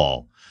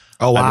pickleball.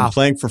 Oh, wow. I've been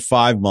playing for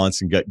 5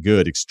 months and got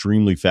good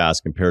extremely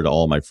fast compared to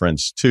all my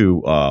friends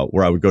too,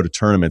 where I would go to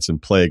tournaments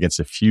and play against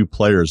a few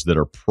players that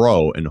are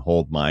pro and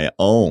hold my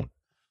own.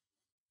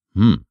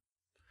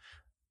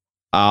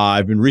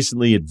 I've been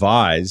recently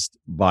advised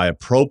by a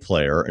pro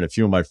player and a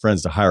few of my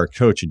friends to hire a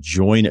coach and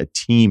join a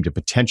team to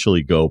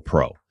potentially go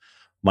pro.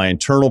 My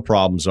internal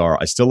problems are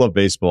I still love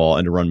baseball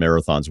and to run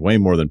marathons way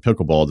more than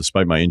pickleball,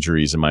 despite my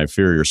injuries and my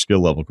inferior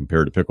skill level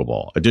compared to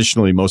pickleball.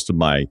 Additionally, most of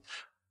my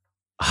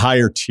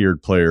higher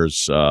tiered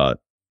players, to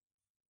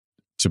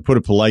put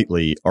it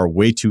politely, are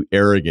way too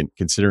arrogant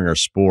considering our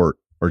sport,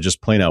 or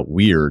just plain out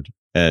weird.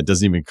 And it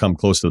doesn't even come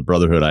close to the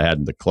brotherhood I had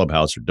in the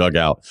clubhouse or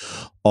dugout.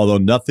 Although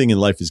nothing in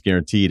life is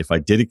guaranteed, if I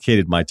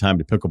dedicated my time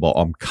to pickleball,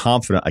 I'm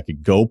confident I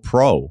could go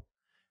pro.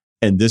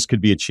 And this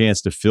could be a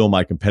chance to fill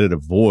my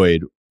competitive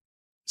void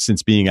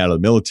since being out of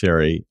the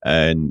military,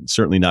 and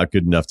certainly not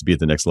good enough to be at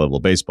the next level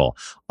of baseball.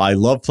 I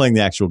love playing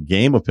the actual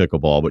game of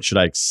pickleball, but should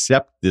I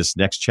accept this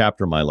next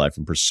chapter of my life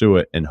and pursue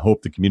it and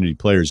hope the community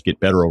players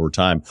get better over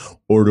time?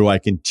 Or do I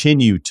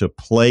continue to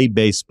play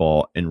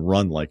baseball and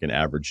run like an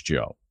average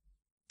Joe?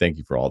 Thank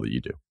you for all that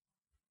you do.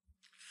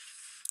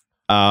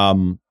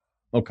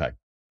 Okay.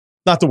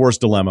 Not the worst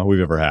dilemma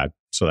we've ever had.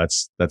 So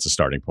that's a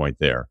starting point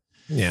there.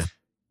 Yeah.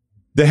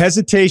 The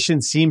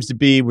hesitation seems to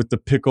be with the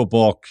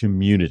pickleball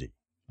community.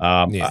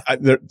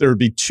 There would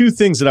be two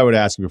things that I would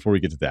ask you before we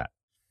get to that.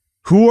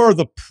 Who are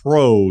the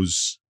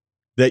pros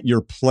that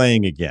you're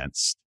playing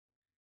against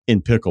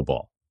in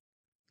pickleball?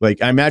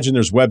 Like, I imagine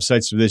there's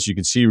websites for this. You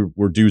can see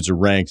where dudes are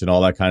ranked and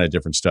all that kind of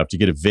different stuff to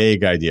get a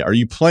vague idea. Are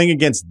you playing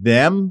against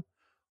them,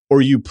 or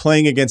are you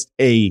playing against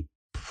a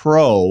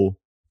pro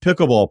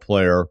pickleball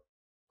player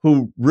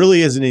who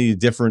really isn't any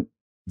different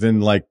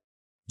than like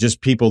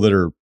just people that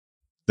are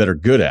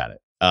good at it?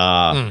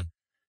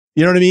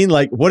 You know what I mean?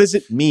 Like, what does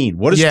it mean?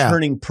 What does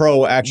turning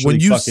pro actually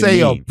mean? When you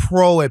say a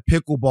pro at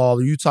pickleball,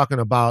 are you talking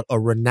about a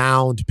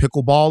renowned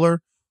pickleballer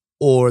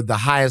or the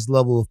highest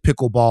level of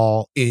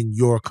pickleball in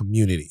your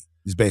community?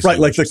 Is basically right,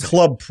 like the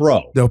club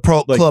pro. The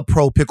club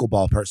pro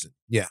pickleball person.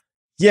 Yeah.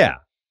 Yeah.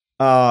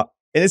 And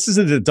this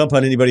isn't to dump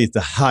on anybody at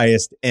the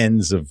highest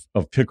ends of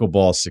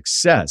pickleball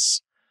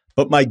success.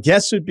 But my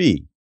guess would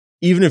be,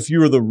 even if you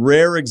were the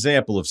rare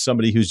example of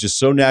somebody who's just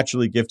so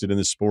naturally gifted in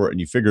the sport and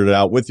you figured it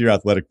out with your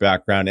athletic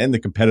background and the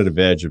competitive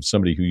edge of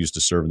somebody who used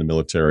to serve in the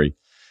military,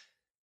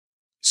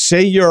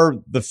 say you're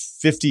the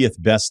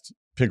 50th best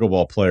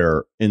pickleball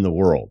player in the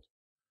world.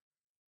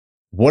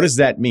 What does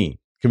that mean?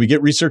 Can we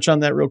get research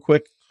on that real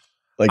quick?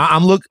 Like,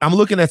 I'm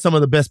looking at some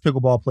of the best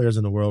pickleball players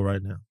in the world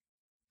right now.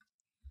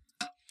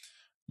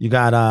 You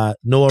got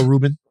Noah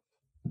Rubin,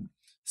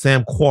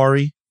 Sam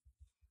Quarry.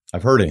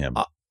 I've heard of him.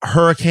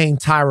 Hurricane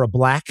Tyra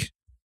Black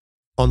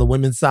on the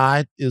women's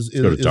side is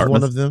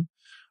one of them.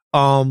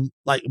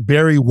 Like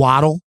Barry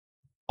Waddle.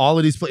 All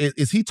of these players.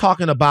 Is he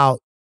talking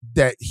about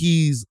that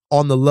he's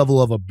on the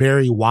level of a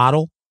Barry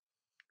Waddle?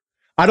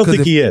 I don't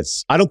think he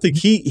is. I don't think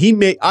he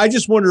may. I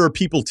just wonder, are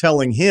people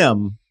telling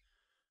him?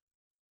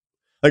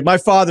 Like, my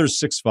father's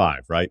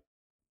 6'5", right?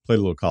 Played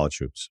a little college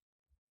hoops.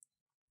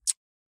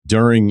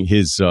 During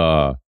his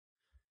I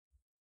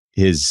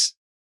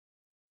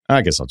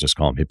guess I'll just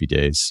call him hippie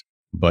days,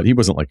 but he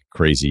wasn't like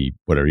crazy,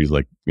 whatever. He was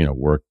like,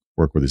 work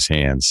with his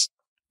hands,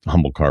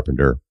 humble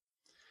carpenter.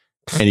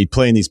 And he'd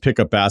play in these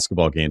pickup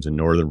basketball games in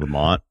northern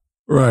Vermont.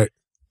 Right.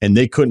 And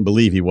they couldn't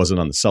believe he wasn't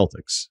on the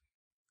Celtics.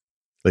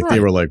 Like, They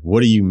were like,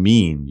 what do you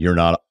mean you're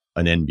not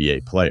an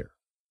NBA player?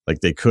 Like,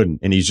 they couldn't.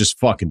 And he's just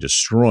fucking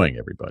destroying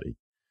everybody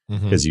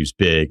because he was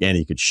big and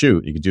he could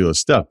shoot. He could do this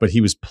stuff. But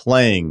he was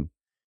playing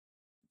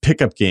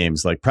pickup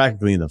games like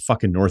practically in the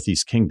fucking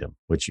Northeast Kingdom,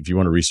 which if you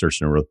want to research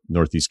the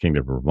Northeast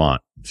Kingdom of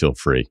Vermont, feel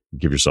free.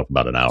 Give yourself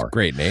about an hour.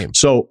 Great name.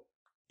 So,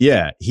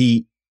 yeah,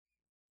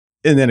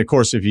 and then, of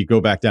course, if you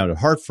go back down to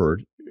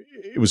Hartford,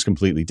 it was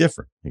completely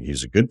different. He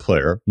was a good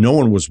player. No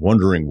one was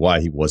wondering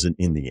why he wasn't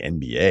in the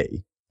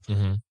NBA.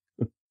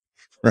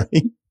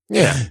 Right?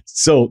 Yeah.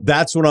 So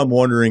that's what I'm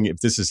wondering if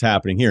this is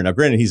happening here. Now,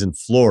 granted, he's in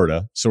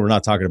Florida, so we're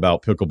not talking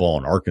about pickleball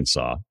in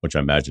Arkansas, which I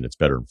imagine it's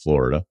better in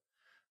Florida.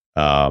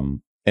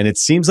 And it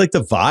seems like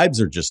the vibes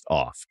are just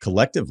off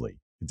collectively.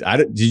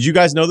 Did you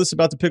guys know this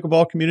about the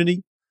pickleball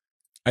community?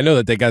 I know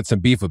that they got some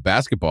beef with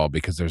basketball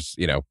because there's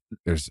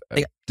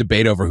a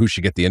debate over who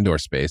should get the indoor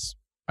space.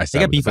 They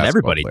got beef with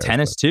everybody. Players,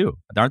 tennis too.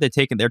 Aren't they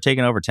taking? They're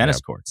taking over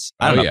tennis courts.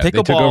 I don't know. Yeah. Pickleball.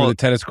 They took over the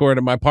tennis court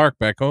in my park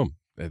back home.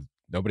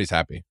 Nobody's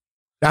happy.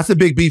 That's a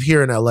big beef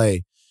here in LA.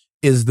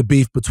 Is the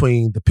beef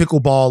between the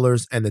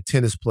pickleballers and the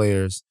tennis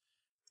players,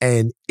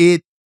 and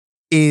it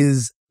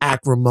is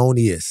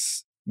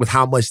acrimonious with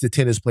how much the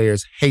tennis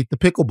players hate the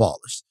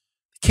pickleballers.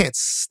 They can't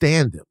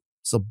stand them.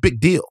 It's a big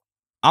deal.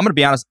 I'm going to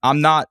be honest.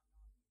 I'm not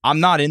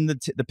in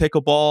the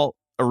pickleball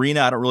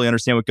arena. I don't really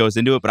understand what goes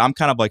into it, but I'm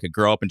kind of like a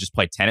grow up and just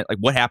play tennis. Like,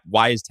 what happened?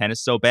 Why is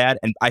tennis so bad?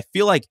 And I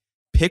feel like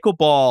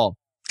pickleball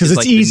because it's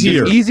like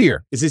easier.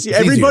 Easier. It's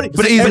everybody,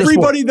 but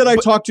everybody that I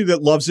talk to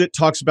that loves it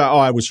talks about,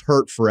 I was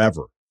hurt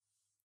forever.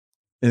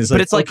 And it's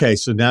like, okay,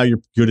 so now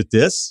you're good at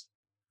this.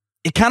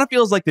 It kind of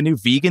feels like the new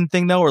vegan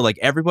thing, though, or like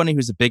everybody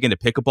who's big into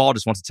pickleball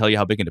just wants to tell you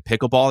how big into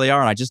pickleball they are,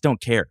 and I just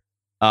don't care.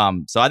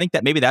 So I think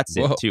that maybe that's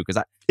it too,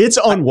 because it's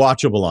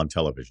unwatchable on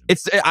television.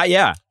 It's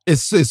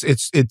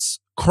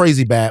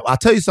crazy bad. I'll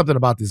tell you something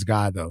about this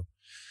guy though,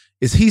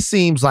 is he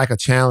seems like a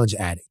challenge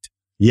addict.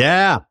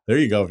 Yeah, there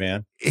you go,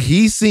 Van.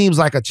 He seems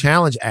like a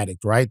challenge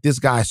addict, right? This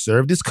guy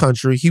served his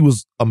country. He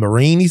was a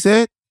Marine, he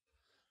said.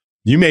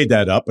 You made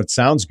that up, but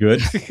sounds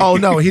good. Oh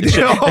no, he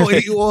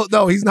didn't.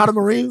 No, he's not a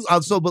Marine.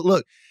 But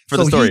look, for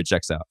the story, it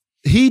checks out.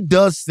 He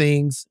does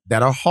things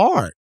that are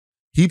hard.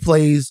 He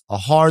plays a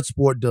hard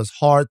sport, does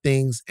hard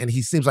things, and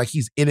he seems like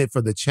he's in it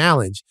for the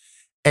challenge.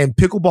 And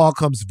pickleball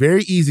comes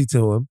very easy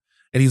to him,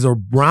 and he's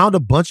around a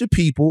bunch of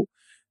people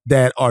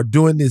that are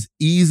doing this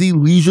easy,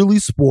 leisurely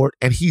sport,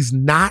 and he's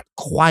not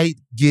quite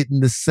getting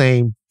the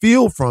same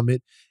feel from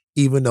it,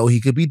 even though he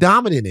could be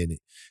dominant in it.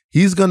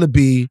 He's going to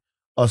be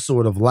a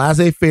sort of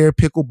laissez-faire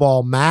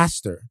pickleball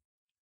master,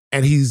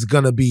 and he's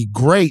going to be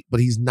great, but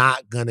he's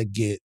not going to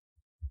get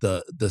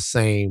the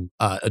same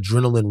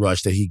adrenaline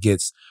rush that he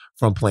gets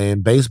from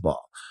playing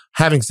baseball.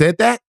 Having said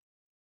that,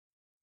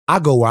 I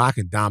go where I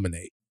can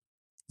dominate.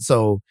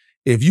 So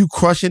if you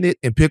crushing it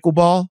in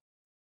pickleball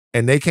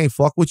and they can't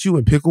fuck with you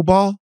in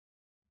pickleball,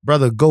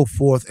 brother, go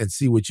forth and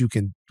see where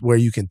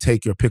you can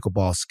take your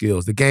pickleball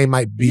skills. The game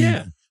might be,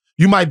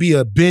 you might be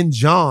a Ben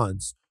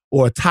Johns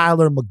or a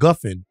Tyler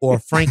McGuffin or a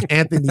Frank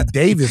Anthony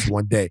Davis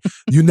one day.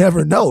 You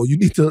never know. You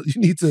need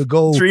to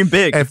go dream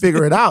big and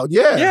figure it out.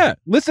 Yeah. Yeah.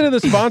 Listen to the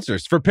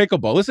sponsors for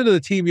pickleball. Listen to the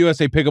Team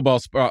USA Pickleball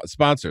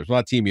sponsors. Well,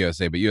 not Team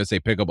USA, but USA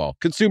Pickleball.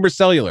 Consumer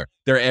Cellular.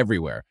 They're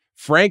everywhere.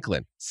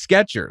 Franklin,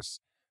 Skechers,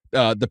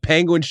 the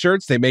Penguin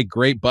shirts. They make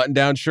great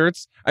button-down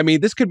shirts. I mean,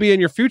 this could be in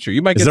your future.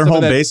 You might get their some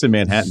home of that, base in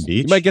Manhattan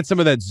Beach. You might get some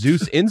of that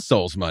Zeus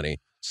insoles money.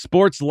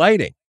 Sports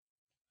lighting.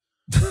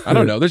 I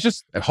don't know. There's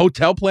just a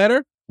hotel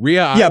planner.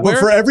 Rhea yeah, Eyewear? but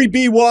for every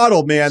B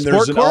Waddle, man,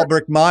 there's an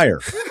Albrecht Meyer,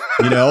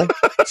 you know?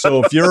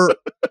 So if you're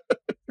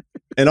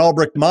an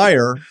Albrecht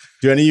Meyer,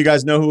 do any of you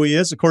guys know who he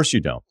is? Of course you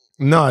don't.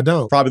 No, I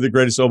don't. Probably the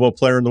greatest oboe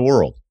player in the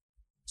world.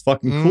 It's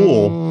fucking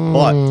cool,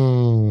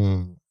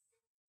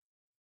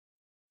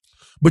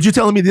 But you're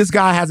telling me this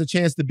guy has a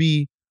chance to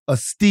be a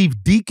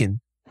Steve Deacon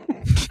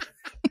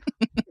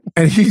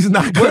and he's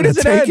not going to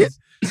take it?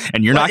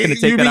 And you're not going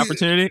to take that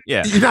opportunity?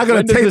 Yeah. You're not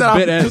going to take that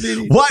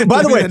opportunity? Why,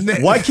 by the way,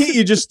 why can't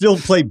you just still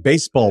play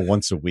baseball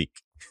once a week?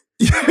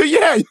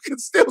 Yeah, you can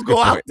still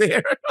go out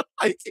there.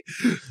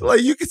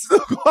 like you can still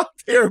go out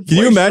there and Can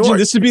you imagine? short.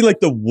 This would be like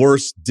the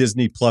worst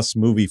Disney Plus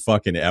movie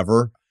fucking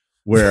ever,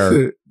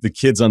 where the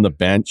kid's on the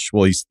bench.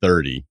 Well, he's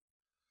 30,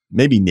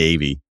 maybe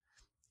Navy.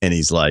 And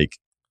he's like,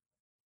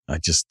 I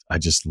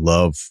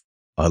love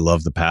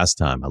the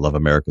pastime. I love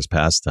America's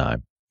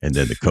pastime. And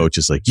then the coach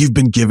is like, you've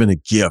been given a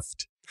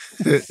gift.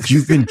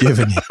 You've been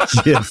given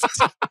a gift.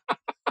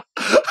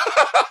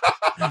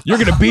 You're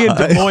going to be in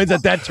Des Moines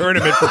at that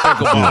tournament for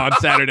pickleball on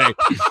Saturday.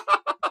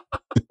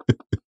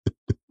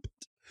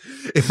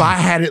 If I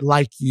had it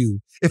like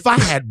you, if I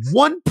had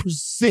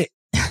 1%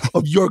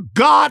 of your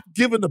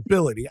God-given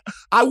ability,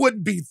 I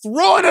wouldn't be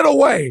throwing it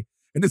away.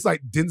 And it's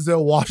like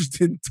Denzel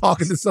Washington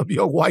talking to some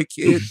young white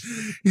kid.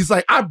 He's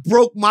like, I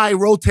broke my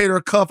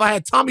rotator cuff. I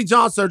had Tommy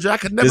John surgery. I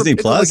could never Disney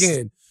pickle Plus?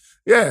 Denzel.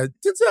 Yeah,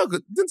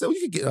 Denzel,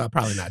 you could get,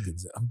 probably not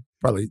Denzel.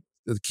 Probably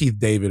Keith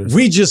David or something.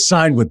 We just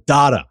signed with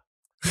Dada.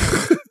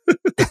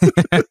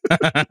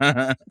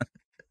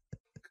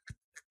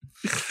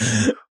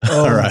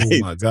 All right. Oh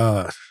my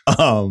God.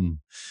 All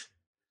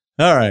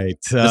right.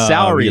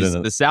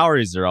 The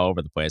salaries are all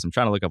over the place. I'm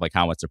trying to look up like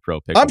how much a pro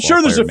pickleball I'm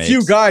sure there's a player few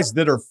makes. guys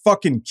that are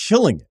fucking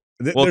killing it.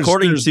 Well,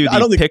 according to the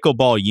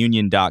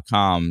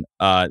pickleballunion.com,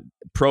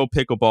 pro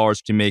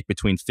pickleballers can make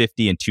between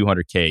 50 and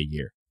 200K a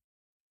year.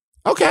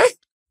 Okay.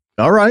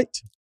 All right.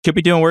 Could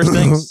be doing worse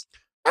things.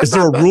 Is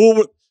there a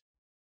rule?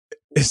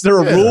 Is there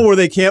a rule where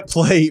they can't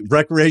play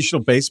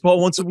recreational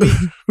baseball once a week?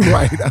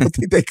 Right. I don't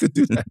think they could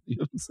do that. You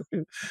know what I'm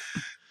saying?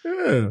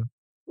 Yeah.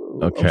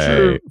 Okay. I'm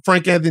sure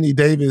Frank Anthony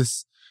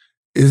Davis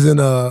is in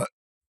a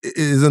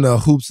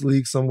hoops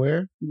league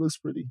somewhere. He looks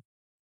pretty.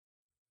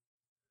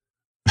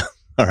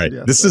 All right.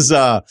 Yeah, this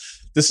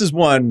is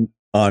one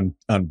on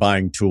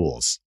buying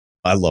tools.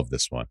 I love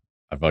this one.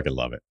 I fucking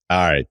love it.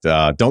 All right.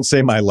 Don't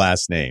say my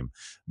last name.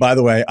 By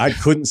the way, I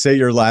couldn't say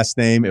your last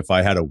name if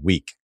I had a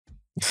week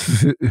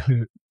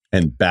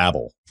and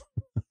babble.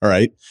 All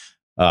right.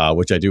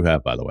 Which I do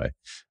have, by the way.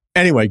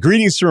 Anyway,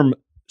 greetings from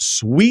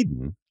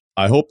Sweden.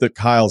 I hope that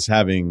Kyle's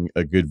having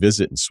a good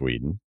visit in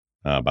Sweden.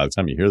 By the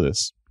time you hear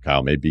this,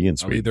 Kyle may be in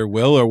Sweden. Either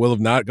will or will have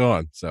not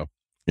gone. So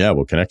yeah,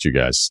 we'll connect you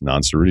guys,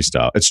 non-Ceruti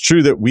style. It's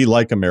true that we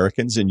like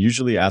Americans and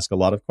usually ask a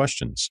lot of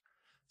questions.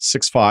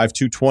 6'5",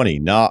 220,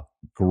 not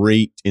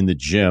great in the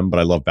gym, but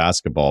I love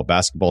basketball.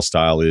 Basketball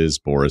style is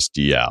Boris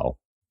Diaw,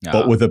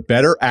 but with a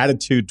better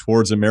attitude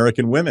towards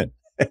American women.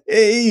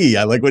 Hey,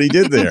 I like what he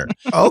did there.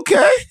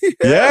 Okay.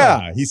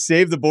 Yeah, he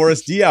saved the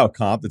Boris Diaw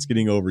comp that's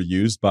getting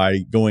overused by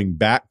going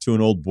back to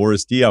an old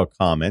Boris Diaw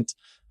comment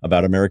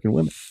about American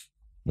women,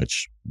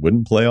 which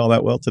wouldn't play all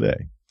that well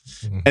today.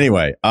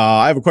 Anyway,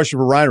 I have a question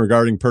for Ryen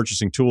regarding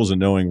purchasing tools and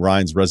knowing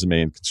Ryen's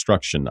resume in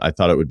construction. I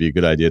thought it would be a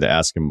good idea to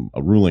ask him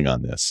a ruling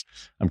on this.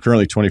 I'm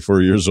currently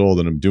 24 years old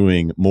and I'm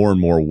doing more and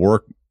more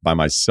work by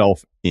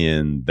myself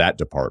in that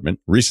department.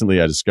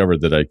 Recently, I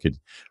discovered that I could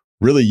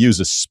really use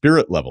a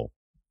spirit level.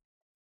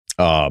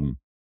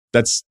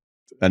 That's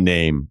a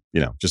name,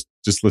 just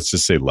let's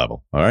just say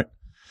level. All right.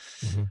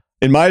 Mm-hmm.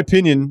 In my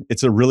opinion,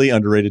 it's a really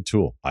underrated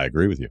tool. I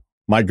agree with you.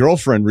 My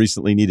girlfriend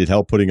recently needed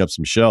help putting up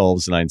some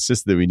shelves, and I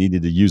insisted that we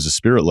needed to use a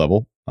spirit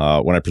level.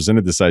 When I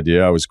presented this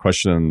idea, I was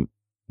questioning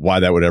why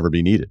that would ever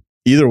be needed.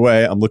 Either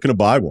way, I'm looking to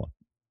buy one.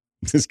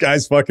 This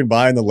guy's fucking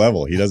buying the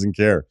level. He doesn't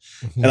care.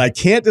 And I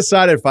can't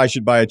decide if I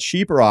should buy a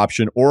cheaper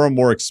option or a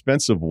more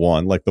expensive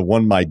one, like the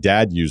one my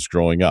dad used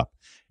growing up.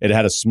 It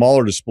had a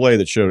smaller display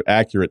that showed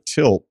accurate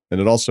tilt,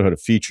 and it also had a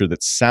feature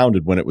that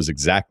sounded when it was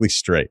exactly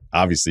straight.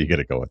 Obviously, you got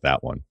to go with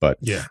that one. But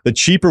the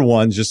cheaper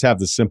ones just have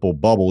the simple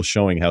bubble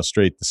showing how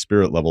straight the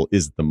spirit level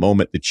is at the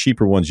moment. The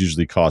cheaper ones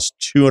usually cost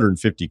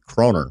 250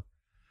 kroner.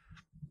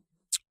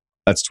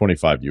 That's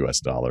 $25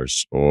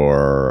 US,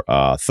 or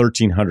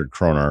 1,300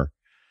 kroner.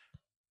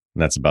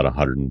 And that's about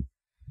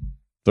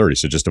 130.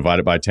 So just divide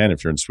it by 10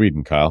 if you're in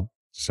Sweden, Kyle.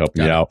 Just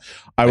helping you out.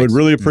 I would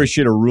really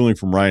appreciate a ruling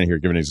from Ryen here,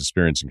 given his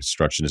experience in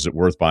construction. Is it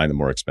worth buying the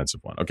more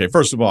expensive one? Okay,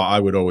 first of all, I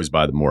would always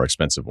buy the more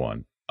expensive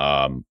one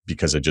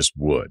because I just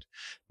would.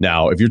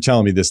 Now, if you're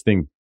telling me this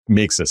thing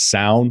makes a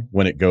sound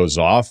when it goes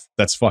off,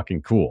 that's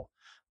fucking cool.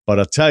 But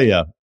I'll tell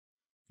you,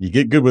 you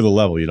get good with a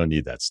level, you don't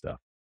need that stuff.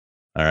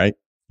 All right?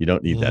 You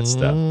don't need that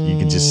stuff. You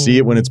can just see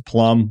it when it's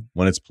plumb.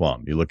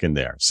 You look in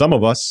there. Some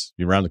of us,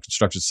 you're around the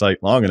construction site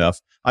long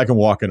enough, I can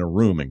walk in a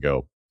room and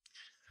go,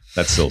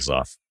 that sill's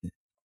off.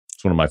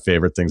 It's one of my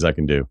favorite things I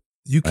can do.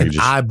 You can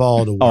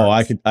eyeball the work. Oh,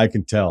 I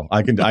can tell.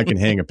 I can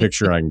hang a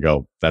picture and I can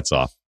go, that's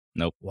off.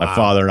 Nope. Wow.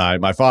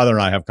 My father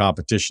and I have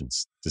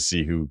competitions to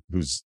see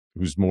who's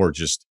more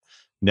just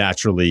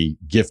naturally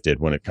gifted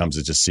when it comes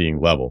to just seeing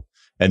level.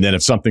 And then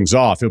if something's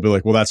off, he'll be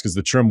like, well, that's because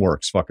the trim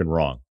works fucking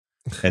wrong.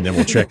 And then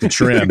we'll check the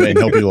trim and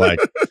he'll be like,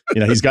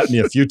 he's gotten me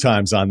a few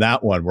times on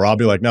that one where I'll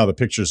be like, no, the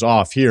picture's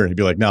off here. And he'd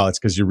be like, no, it's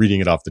because you're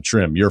reading it off the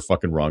trim. You're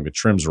fucking wrong. The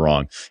trim's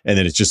wrong. And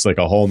then it's just like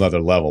a whole nother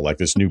level, like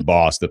this new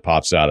boss that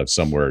pops out of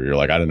somewhere. You're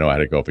like, I don't know how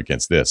to go up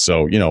against this.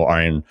 So,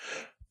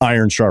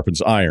 iron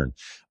sharpens iron.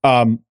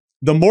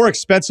 The more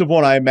expensive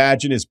one, I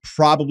imagine, is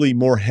probably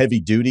more heavy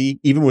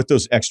duty, even with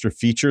those extra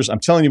features. I'm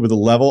telling you, with a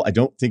level, I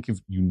don't think if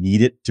you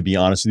need it, to be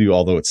honest with you,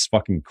 although it's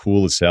fucking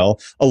cool as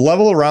hell. A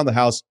level around the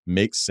house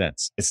makes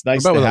sense. It's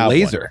nice to have a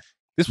laser. One.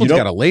 This one's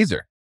got a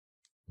laser.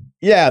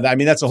 Yeah, I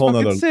mean, that's a whole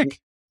nother sick.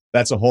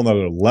 That's a whole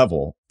nother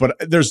level. But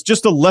there's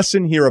just a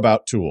lesson here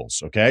about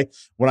tools, okay?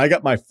 When I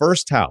got my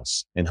first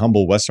house in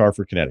humble West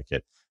Hartford,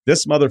 Connecticut,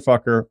 this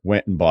motherfucker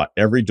went and bought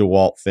every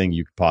DeWalt thing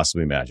you could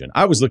possibly imagine.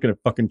 I was looking at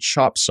fucking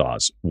chop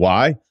saws.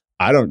 Why?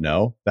 I don't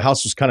know. The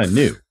house was kind of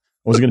new. I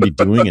wasn't going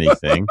to be doing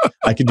anything.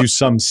 I could do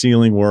some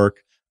ceiling work.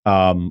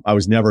 I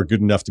was never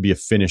good enough to be a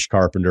finish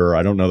carpenter.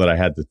 I don't know that I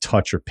had the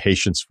touch or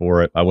patience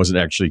for it. I wasn't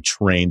actually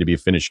trained to be a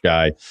finish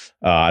guy.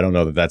 I don't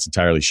know that that's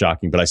entirely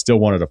shocking, but I still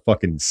wanted a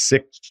fucking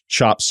sick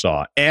chop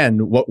saw.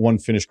 And what one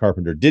finish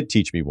carpenter did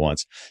teach me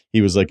once, he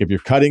was like, if you're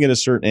cutting at a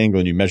certain angle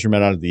and you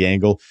measurement out of the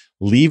angle,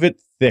 leave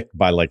it thick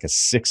by like a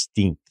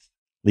 16th.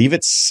 Leave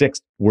it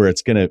sixth where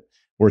it's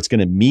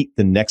gonna meet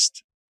the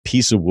next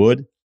piece of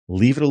wood.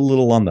 Leave it a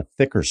little on the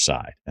thicker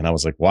side. And I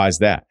was like, why is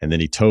that? And then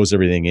he toes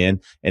everything in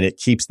and it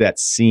keeps that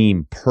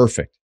seam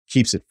perfect.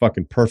 Keeps it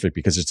fucking perfect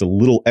because it's a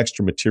little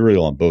extra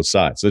material on both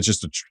sides. So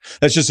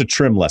that's just a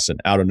trim lesson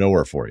out of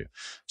nowhere for you.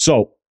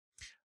 So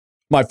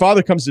my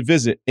father comes to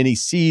visit and he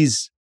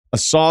sees a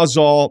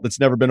Sawzall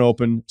that's never been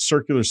opened,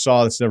 circular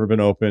saw that's never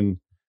been opened.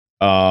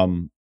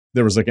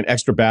 There was like an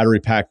extra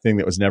battery pack thing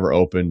that was never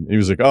opened. And he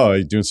was like, oh, are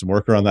you doing some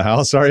work around the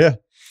house, are you?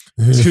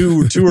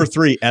 two or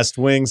three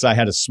Est-wings. I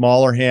had a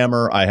smaller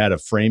hammer. I had a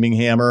framing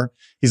hammer.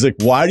 He's like,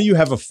 why do you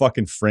have a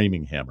fucking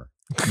framing hammer?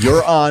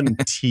 You're on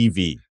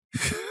TV.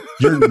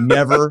 You have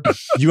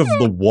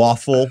the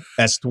waffle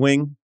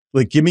Est-wing.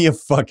 Like, give me a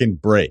fucking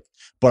break.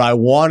 But I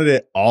wanted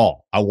it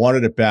all. I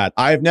wanted it bad.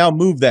 I have now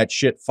moved that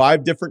shit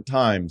 5 different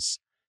times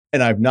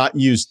and I've not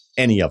used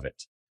any of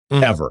it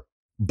ever.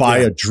 Buy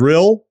a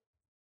drill,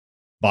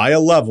 buy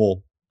a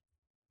level.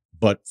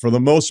 But for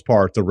the most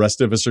part, the rest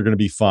of us are going to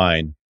be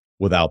fine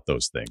without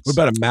those things. What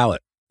about a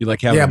mallet? You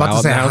like having a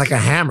mallet? Yeah, about to say, like a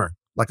hammer.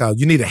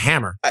 You need a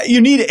hammer. You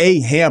need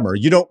a hammer.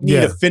 You don't need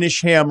a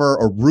finish hammer,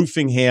 a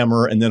roofing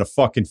hammer, and then a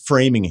fucking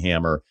framing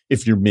hammer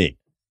if you're me.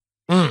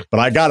 But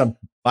I got him.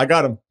 What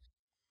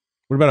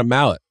about a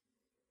mallet?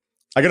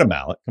 I got a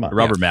mallet. Come on.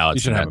 Rubber mallet.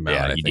 You should have a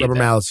mallet. Rubber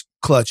mallet's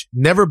clutch.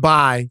 Never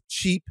buy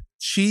cheap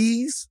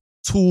cheese,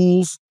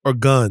 tools, or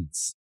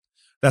guns.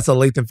 That's a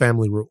Lathan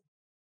family rule.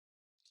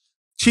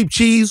 Cheap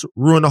cheese,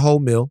 ruin the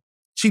whole meal.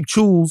 Cheap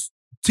tools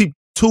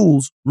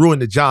ruin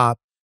the job.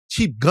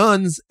 Cheap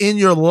guns in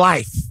your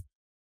life.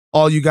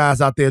 All you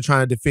guys out there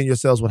trying to defend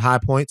yourselves with high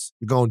points,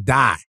 you're going to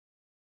die.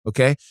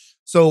 Okay?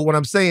 So what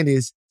I'm saying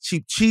is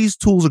cheap cheese,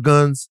 tools, or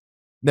guns,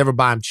 never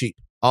buy them cheap.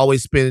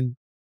 Always spend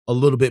a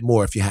little bit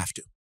more if you have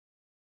to.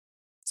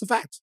 It's a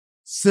fact.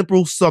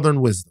 Simple Southern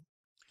wisdom.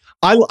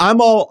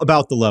 I'm all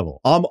about the level.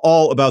 I'm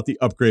all about the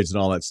upgrades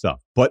and all that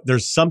stuff. But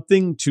there's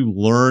something to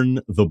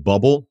learn the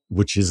bubble,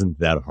 which isn't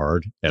that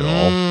hard at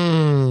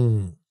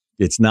all.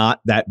 It's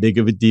not that big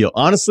of a deal.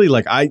 Honestly,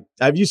 like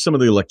I've used some of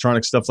the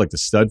electronic stuff like the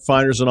stud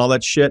finders and all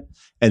that shit.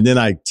 And then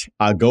I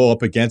go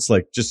up against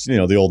like just,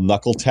 the old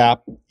knuckle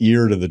tap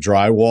ear to the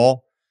drywall.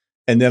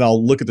 And then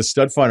I'll look at the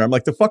stud finder. I'm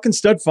like, the fucking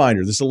stud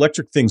finder, this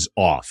electric thing's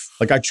off.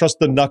 Like I trust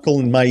the knuckle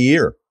in my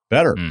ear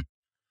better.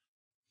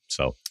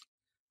 So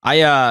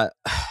I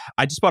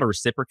just bought a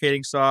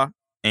reciprocating saw,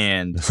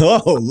 and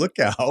look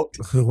out!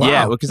 Wow.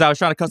 Yeah, because I was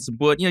trying to cut some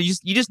wood. You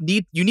just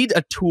need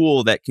a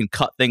tool that can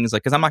cut things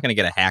because I'm not going to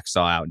get a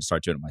hacksaw out and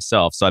start doing it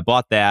myself. So I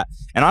bought that,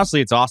 and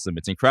honestly, it's awesome.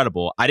 It's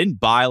incredible. I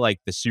didn't buy like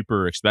the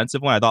super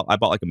expensive one. I bought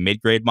like a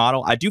mid-grade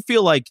model. I do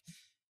feel like.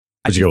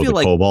 Did you go with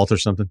the Cobalt or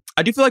something?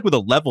 I do feel like with a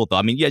level, though,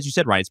 I mean, yeah, as you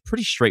said, Ryan, it's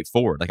pretty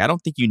straightforward. Like, I don't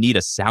think you need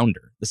a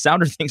sounder. The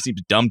sounder thing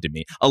seems dumb to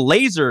me. A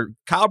laser,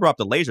 Kyle brought up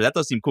the laser. That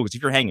does seem cool because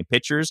if you're hanging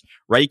pictures,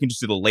 right, you can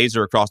just do the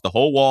laser across the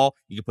whole wall.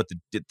 You can put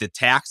the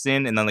tacks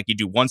in, and then like you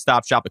do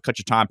one-stop shop and cut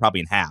your time probably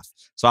in half.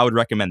 So I would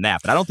recommend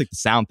that. But I don't think the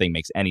sound thing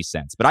makes any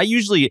sense. But I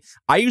usually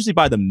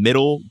buy the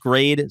middle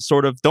grade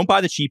sort of. Don't buy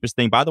the cheapest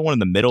thing. Buy the one in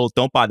the middle.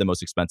 Don't buy the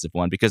most expensive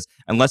one because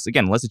unless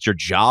it's your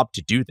job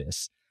to do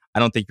this, I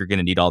don't think you're going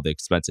to need all the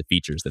expensive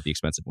features that the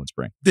expensive ones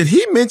bring. Did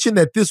he mention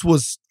that this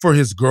was for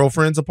his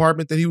girlfriend's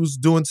apartment that he was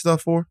doing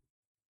stuff for?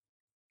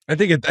 I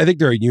think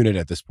they're a unit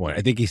at this point.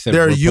 I think he said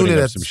they're a we're unit putting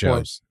up at some this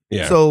shows.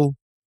 point. Yeah. So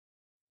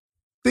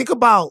think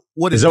about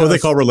what is that what they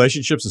call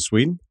relationships in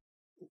Sweden?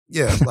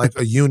 Yeah, like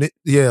a unit.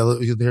 Yeah,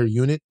 their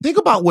unit. Think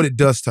about what it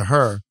does to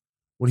her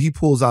when he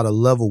pulls out a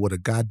level with a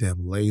goddamn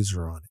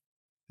laser on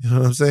it. You know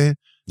what I'm saying?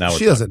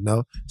 She doesn't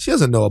know. She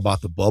doesn't know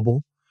about the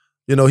bubble.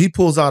 He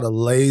pulls out a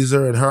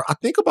laser and I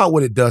think about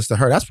what it does to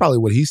her. That's probably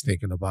what he's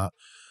thinking about.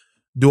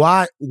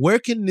 Where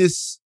can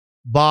this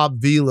Bob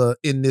Vila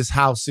in this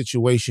house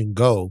situation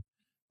go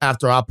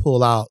after I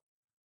pull out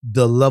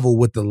the level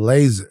with the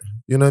laser?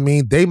 You know what I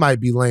mean? They might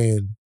be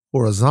laying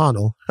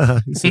horizontal.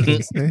 You see what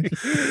I'm saying?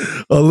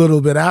 A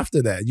little bit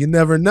after that. You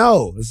never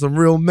know. There's some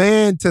real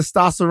man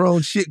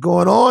testosterone shit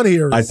going on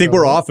here. I think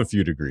we're off a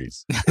few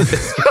degrees.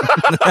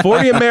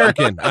 40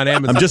 American on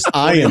Amazon. I'm just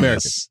eyeing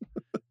this.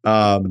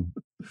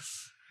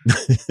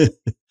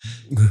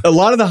 A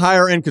lot of the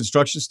higher end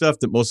construction stuff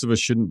that most of us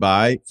shouldn't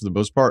buy for the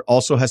most part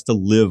also has to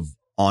live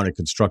on a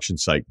construction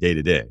site day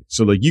to day.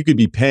 So like you could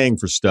be paying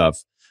for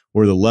stuff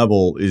where the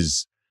level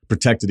is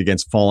protected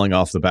against falling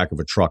off the back of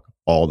a truck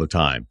all the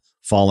time,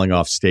 falling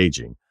off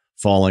staging,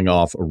 falling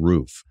off a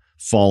roof,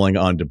 falling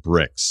onto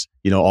bricks,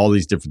 all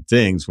these different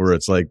things where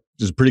it's like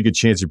there's a pretty good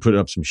chance you're putting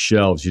up some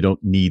shelves. You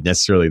don't need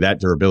necessarily that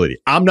durability.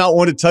 I'm not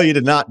one to tell you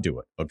to not do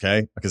it,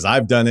 okay? Because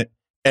I've done it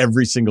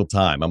every single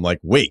time. I'm like,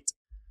 wait.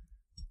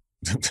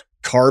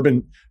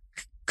 carbon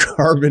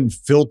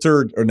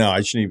filtered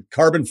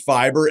carbon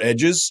fiber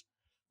edges.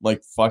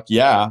 Like, fuck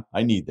yeah,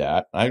 I need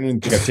that. I don't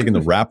even think I've taken the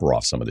wrapper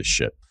off some of this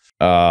shit.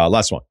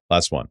 Last one.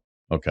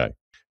 Okay.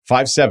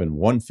 5'7",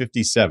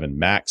 157,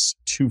 max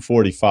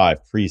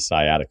 245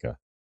 pre-sciatica.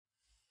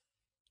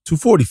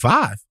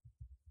 245?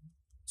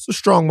 It's a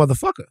strong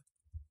motherfucker.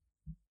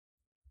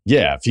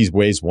 Yeah, if he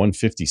weighs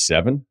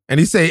 157. And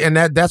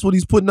that's what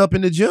he's putting up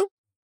in the gym?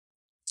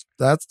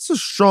 That's a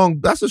strong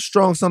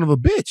son of a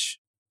bitch.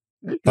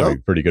 There you go.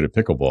 Probably pretty good at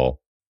pickleball.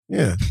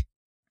 Yeah.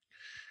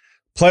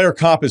 Player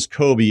comp is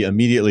Kobe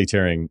immediately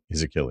tearing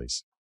his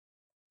Achilles.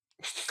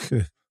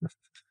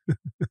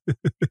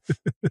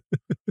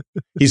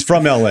 He's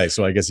from LA,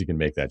 so I guess he can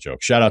make that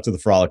joke. Shout out to the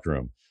Frolic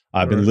Room.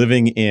 I've been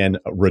living in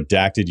a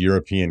redacted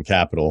European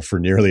capital for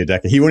nearly a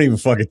decade. He won't even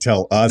fucking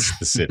tell us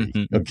the city.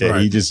 Okay.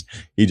 Right.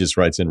 He just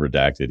writes in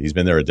redacted. He's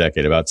been there a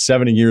decade. About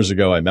 70 years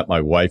ago, I met my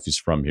wife who's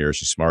from here.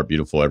 She's smart,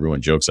 beautiful. Everyone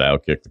jokes I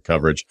outkick the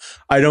coverage.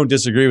 I don't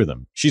disagree with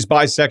him. She's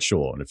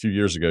bisexual. And a few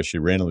years ago, she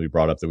randomly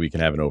brought up that we can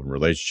have an open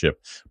relationship,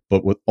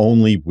 but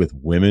only with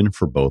women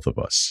for both of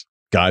us.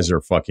 Guys are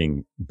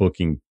fucking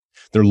booking.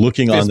 They're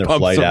looking on their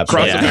flight apps.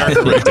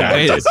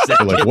 Redacted.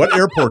 They're like, what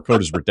airport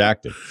code is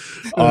redacted?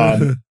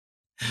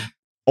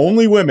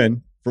 Only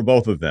women for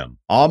both of them.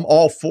 I'm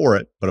all for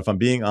it, but if I'm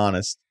being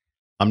honest,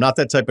 I'm not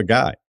that type of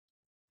guy.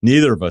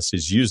 Neither of us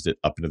has used it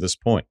up to this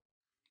point.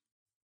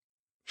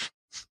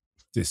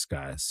 This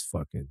guy's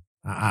fucking...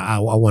 I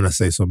want to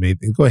say so many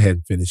things. Go ahead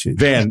and finish it.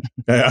 Van,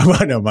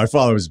 I know, my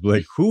father was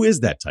like, who is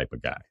that type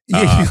of guy?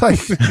 Yeah,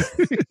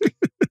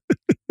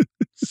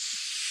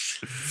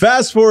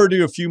 Fast forward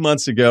to a few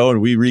months ago, and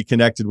we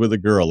reconnected with a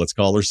girl. Let's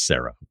call her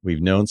Sarah.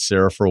 We've known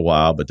Sarah for a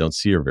while, but don't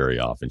see her very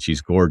often.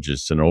 She's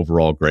gorgeous and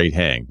overall great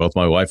hang. Both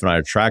my wife and I are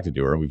attracted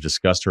to her, and we've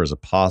discussed her as a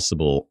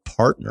possible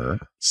partner,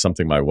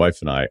 something my wife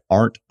and I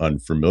aren't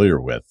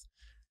unfamiliar with.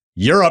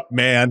 Europe,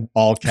 man,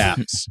 all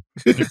caps.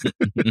 It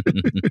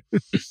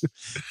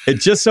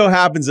just so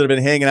happens that I've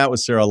been hanging out with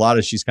Sarah a lot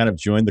as she's kind of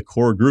joined the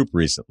core group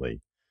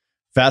recently.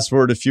 Fast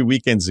forward a few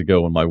weekends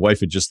ago when my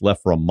wife had just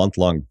left for a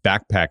month-long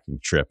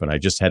backpacking trip and I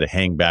just had to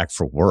hang back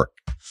for work.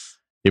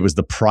 It was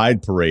the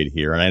Pride Parade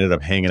here, and I ended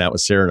up hanging out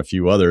with Sarah and a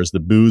few others. The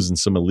booze and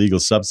some illegal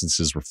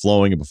substances were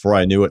flowing, and before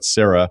I knew it,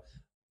 Sarah,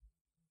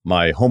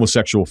 my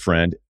homosexual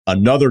friend,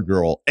 another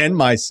girl, and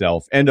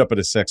myself end up at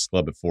a sex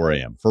club at 4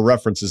 a.m. For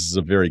reference, this is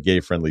a very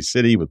gay-friendly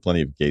city with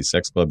plenty of gay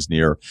sex clubs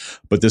near,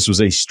 but this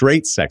was a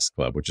straight sex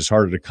club, which is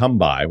harder to come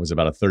by. It was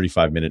about a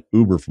 35-minute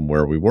Uber from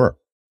where we were.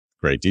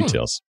 Great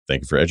details.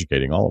 Thank you for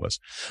educating all of us.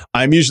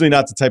 I'm usually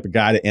not the type of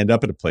guy to end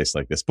up at a place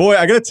like this. Boy,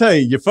 I got to tell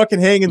you, you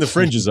fucking hang in the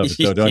fringes of it,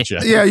 though, don't you?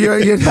 Yeah,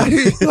 you're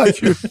like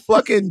you're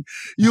fucking.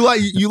 You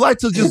like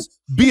to just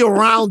be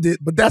around it,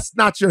 but that's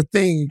not your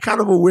thing. You're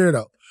kind of a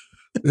weirdo.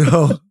 You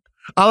know,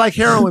 I like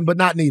heroin, but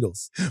not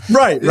needles.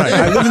 Right.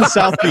 I live in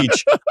South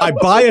Beach. I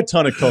buy a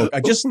ton of coke.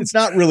 It's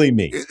not really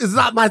me. It's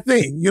not my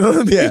thing. You know what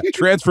I mean? Yeah,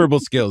 transferable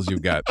skills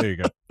you've got. There you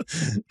go.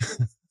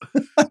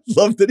 I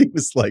love that he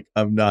was like,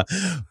 I'm not.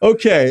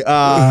 Okay.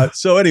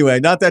 So anyway,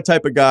 not that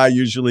type of guy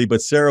usually,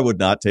 but Sarah would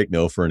not take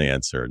no for an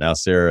answer. Now,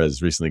 Sarah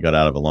has recently got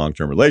out of a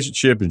long-term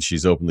relationship, and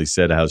she's openly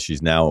said how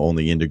she's now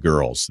only into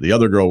girls. The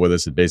other girl with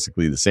us had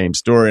basically the same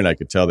story, and I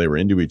could tell they were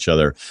into each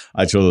other.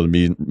 I told her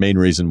the main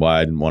reason why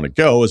I didn't want to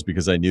go is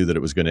because I knew that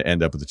it was going to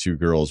end up with the two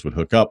girls would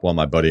hook up while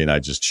my buddy and I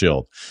just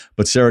chilled.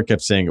 But Sarah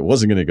kept saying it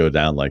wasn't going to go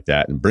down like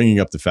that, and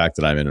bringing up the fact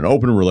that I'm in an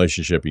open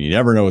relationship and you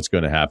never know what's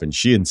going to happen.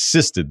 She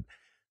insisted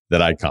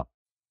that I come.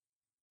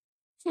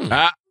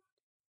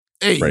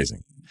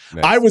 Phrasing.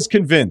 Nice. I was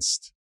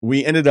convinced.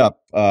 We ended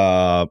up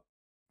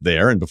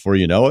there, and before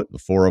you know it, the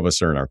four of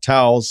us are in our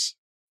towels.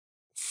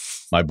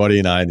 My buddy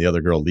and I and the other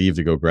girl leave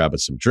to go grab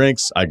us some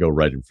drinks. I go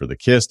right in for the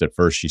kiss. At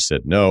first, she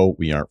said, no,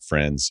 we aren't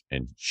friends,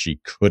 and she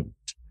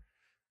couldn't.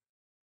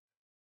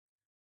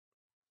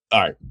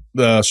 All right.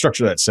 The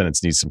structure of that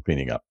sentence needs some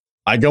cleaning up.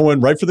 I go in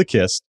right for the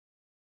kiss.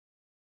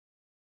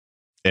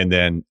 And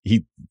then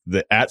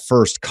at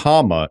first,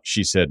 comma,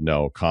 she said,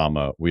 no,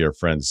 comma, we are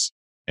friends,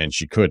 and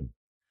she couldn't.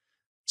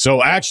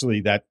 So actually,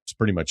 that's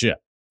pretty much it.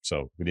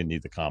 So we didn't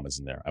need the commas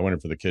in there. I went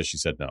in for the kiss. She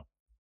said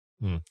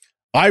no.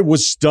 I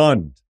was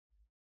stunned.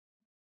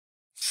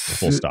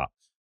 Full stop.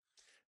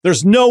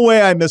 There's no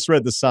way I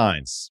misread the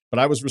signs, but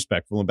I was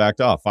respectful and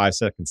backed off. 5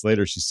 seconds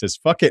later, she says,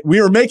 fuck it. We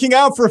were making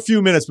out for a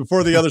few minutes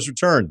before the others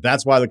returned.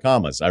 That's why the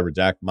commas. I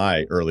redact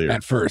my earlier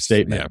at first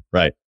statement. Yeah.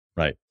 Right.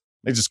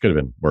 It just could have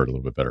been worded a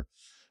little bit better.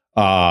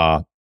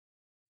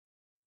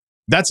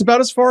 That's about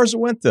as far as it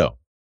went, though.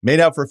 Made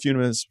out for a few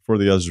minutes before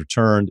the others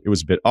returned. It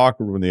was a bit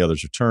awkward when the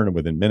others returned, and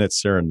within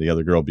minutes, Sarah and the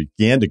other girl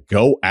began to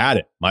go at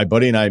it. My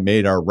buddy and I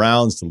made our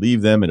rounds to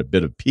leave them in a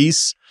bit of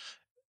peace,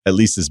 at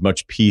least as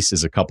much peace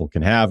as a couple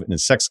can have in a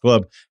sex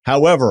club.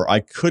 However, I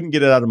couldn't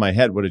get it out of my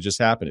head what had just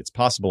happened. It's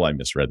possible I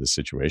misread the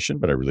situation,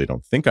 but I really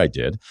don't think I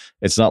did.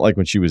 It's not like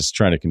when she was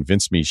trying to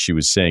convince me, she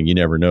was saying, you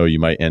never know, you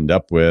might end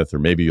up with, or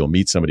maybe you'll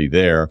meet somebody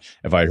there.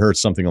 If I heard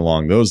something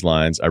along those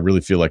lines, I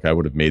really feel like I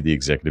would have made the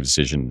executive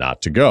decision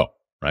not to go,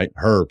 right?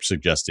 Her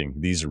suggesting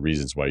these are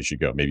reasons why you should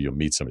go. Maybe you'll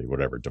meet somebody,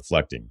 whatever,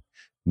 deflecting,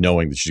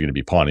 knowing that she's going to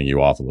be pawning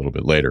you off a little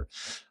bit later.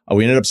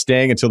 We ended up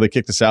staying until they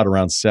kicked us out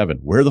around 7.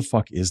 Where the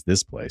fuck is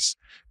this place?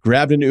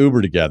 Grabbed an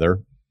Uber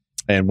together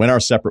and went our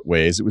separate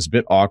ways. It was a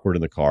bit awkward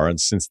in the car, and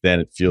since then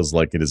it feels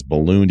like it has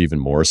ballooned even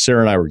more.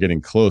 Sarah and I were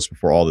getting close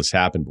before all this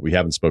happened, but we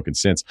haven't spoken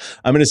since.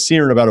 I'm going to see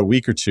her in about a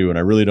week or two, and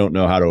I really don't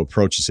know how to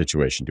approach the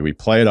situation. Do we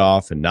play it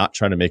off and not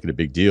try to make it a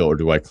big deal, or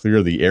do I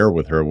clear the air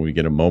with her when we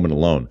get a moment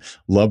alone?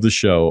 Love the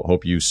show.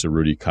 Hope you,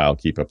 Ceruti, Kyle,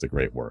 keep up the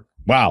great work.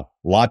 Wow,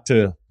 lot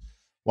to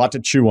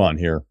chew on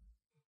here.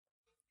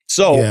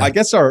 So yeah. I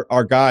guess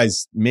our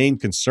guy's main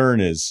concern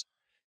is,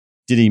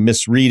 did he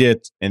misread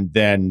it? And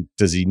then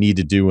does he need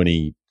to do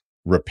any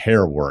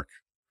repair work?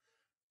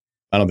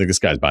 I don't think this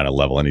guy's buying a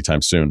level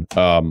anytime soon.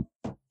 Van,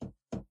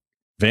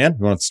 you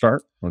want to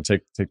start? Want to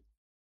take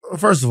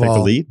First of all,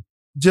 the lead?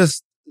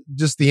 Just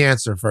the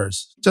answer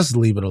first. Just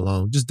leave it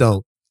alone. Just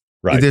don't.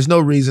 Right. There's no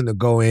reason to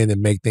go in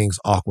and make things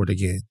awkward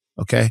again.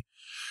 Okay?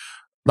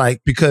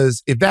 Like,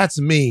 because if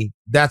that's me,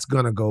 that's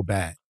going to go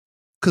bad.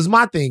 Because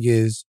my thing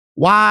is,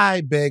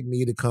 why beg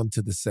me to come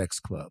to the sex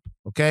club?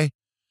 Okay?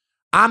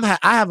 I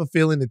have a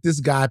feeling that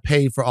this guy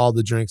paid for all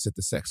the drinks at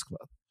the sex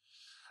club.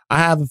 I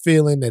have a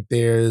feeling that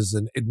there's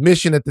an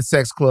admission at the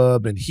sex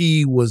club, and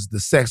he was the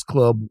sex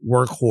club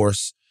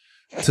workhorse.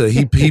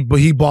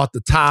 He bought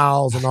the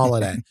towels and all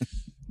of that.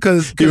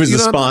 Because he was the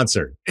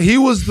sponsor. He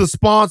was the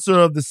sponsor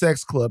of the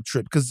sex club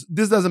trip. Because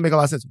this doesn't make a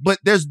lot of sense. But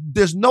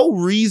there's no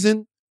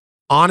reason,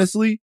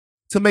 honestly,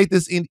 to make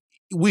this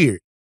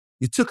weird.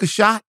 You took a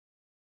shot.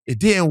 It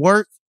didn't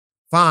work.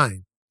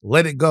 Fine.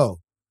 Let it go.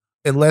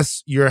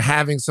 Unless you're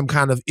having some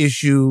kind of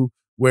issue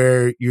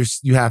where you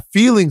have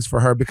feelings for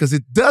her, because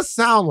it does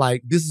sound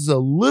like this is a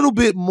little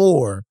bit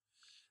more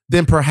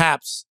than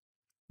perhaps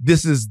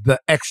this is the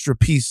extra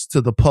piece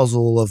to the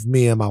puzzle of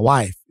me and my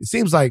wife. It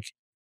seems like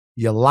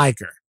you like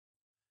her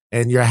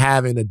and you're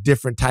having a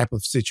different type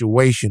of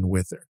situation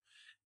with her.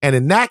 And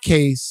in that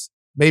case,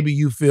 maybe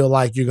you feel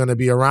like you're going to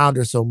be around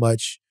her so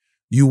much,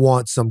 you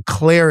want some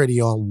clarity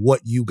on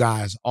what you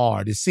guys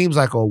are. This seems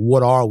like a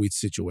what are we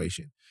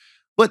situation.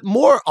 But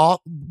more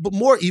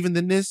even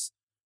than this,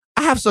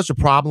 I have such a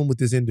problem with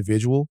this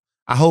individual.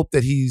 I hope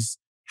that he's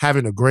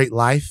having a great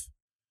life.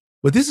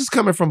 But this is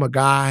coming from a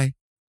guy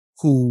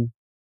who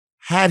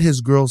had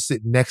his girl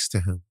sit next to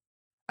him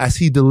as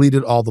he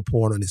deleted all the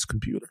porn on his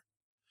computer.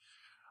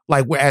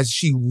 Like, whereas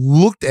she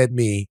looked at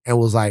me and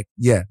was like,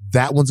 yeah,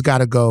 that one's got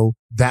to go.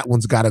 That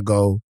one's got to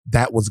go.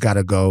 That one's got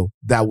to go.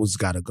 That one's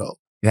got to go.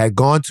 It had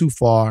gone too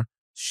far.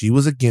 She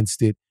was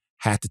against it.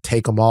 Had to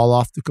take them all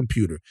off the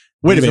computer.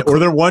 Wait a minute. Were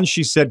there ones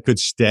she said could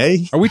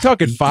stay? Are we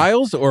talking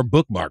files or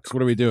bookmarks?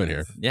 What are we doing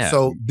here? Yeah.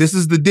 So this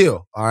is the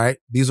deal. All right.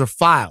 These are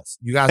files.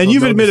 You guys. And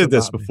you've admitted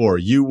this before.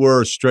 You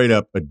were straight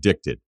up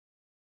addicted.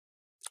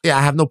 Yeah,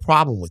 I have no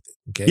problem with it.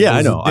 Okay. Yeah,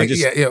 I know.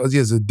 It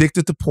was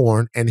addicted to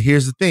porn. And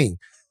here's the thing.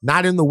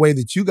 Not in the way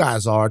that you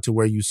guys are, to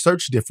where you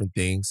search different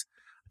things.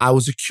 I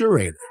was a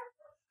curator.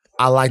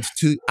 I liked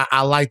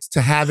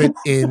to have it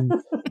in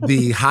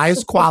the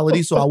highest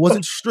quality, so I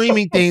wasn't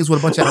streaming things with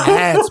a bunch of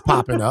ads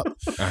popping up.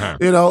 Uh-huh.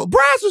 You know,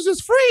 Brazzers is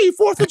free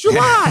 4th of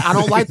July. I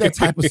don't like that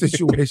type of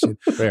situation.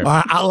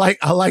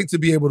 I like to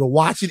be able to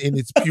watch it in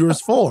its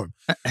purest form.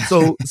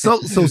 So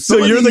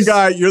you're the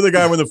guy. You're the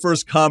guy when the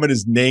first comment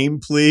is name,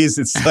 please.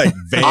 It's like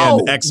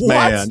Van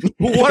X-Man.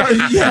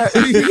 What? Yeah,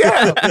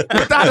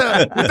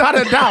 without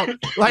a doubt.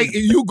 Like,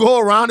 you go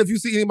around, if you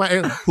see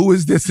anybody, who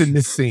is this in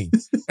this scene?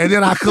 And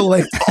then I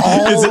collect all.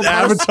 Is an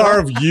avatar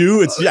of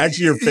you? It's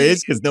actually your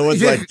face, because no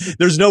one's like,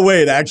 there's no way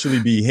it'd actually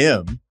be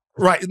him.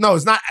 Right. No,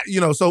 it's not,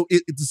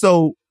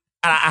 so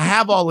I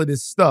have all of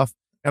this stuff,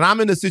 and I'm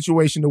in a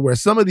situation to where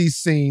some of these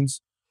scenes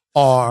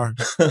are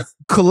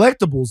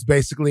collectibles,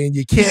 basically, and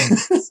you can't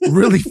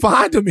really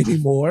find them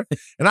anymore.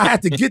 And I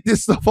had to get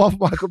this stuff off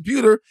my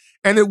computer,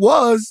 and it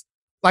was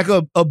like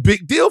a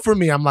big deal for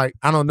me. I'm like,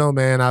 I don't know,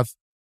 man.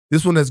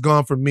 This one has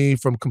gone from me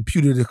from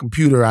computer to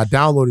computer. I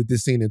downloaded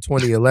this scene in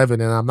 2011,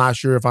 and I'm not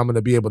sure if I'm going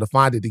to be able to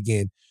find it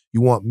again.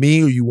 You want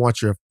me, or you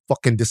want your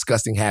fucking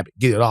disgusting habit?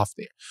 Get it off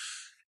there.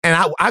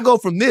 And I go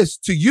from this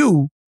to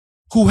you,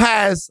 who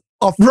has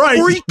a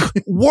freak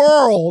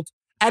world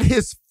at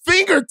his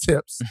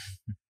fingertips,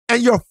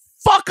 and you're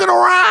fucking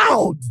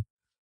around.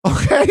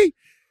 Okay?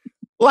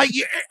 Like,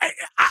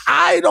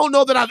 I don't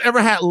know that I've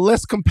ever had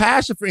less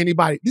compassion for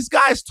anybody. This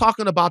guy's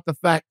talking about the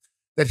fact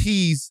that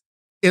he's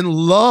in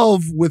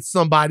love with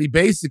somebody,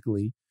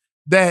 basically,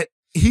 that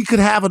he could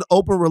have an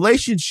open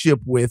relationship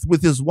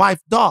with his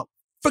wife, dog.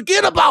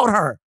 Forget about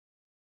her.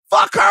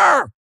 Fuck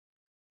her.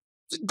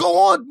 Go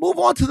on, move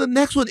on to the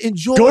next one.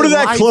 Enjoy. Go to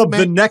that life, club man.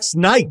 the next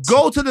night.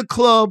 Go to the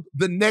club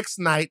the next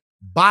night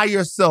by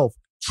yourself.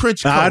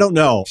 Trench coat. I don't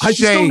know. I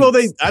just don't know.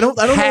 I don't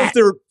know if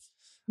they're.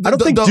 I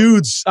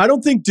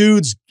don't think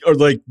dudes are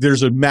like,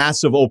 there's a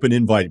massive open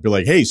invite. Be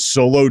like, hey,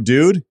 solo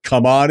dude,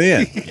 come on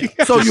in.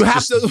 So you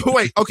have to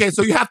wait. Okay,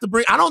 so you have to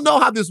bring. I don't know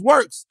how this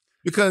works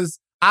because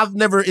I've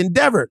never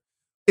endeavored.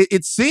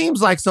 It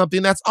seems like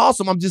something that's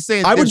awesome. I'm just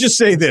saying. I would just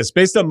say this,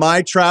 based on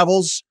my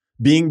travels,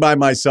 being by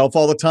myself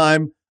all the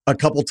time. A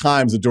couple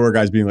times the door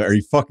guy's being like, are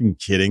you fucking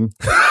kidding?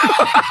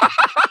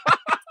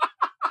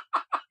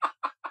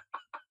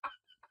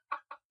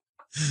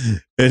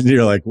 And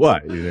you're like,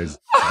 what? There's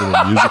a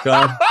little music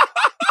on?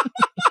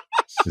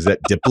 Is that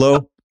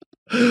Diplo?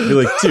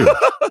 You're like, dude.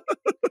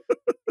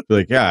 You're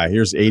like, yeah,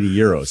 here's 80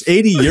 euros.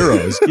 80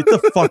 euros? Get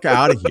the fuck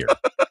out of here.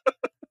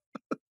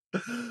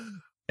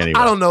 Anyway,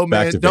 I don't know,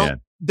 back man. to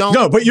Van. Don't.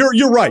 No, but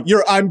you're right.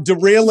 I'm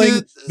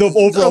derailing the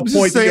overall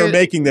point that you're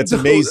making. That's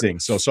amazing.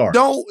 So sorry.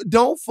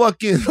 Don't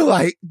fucking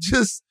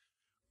just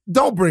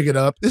don't bring it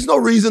up. There's no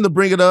reason to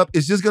bring it up.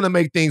 It's just gonna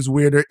make things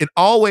weirder. It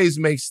always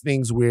makes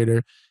things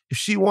weirder. If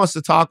she wants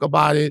to talk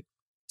about it,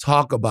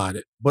 talk about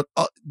it. But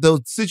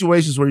those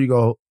situations where you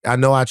go, I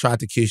know I tried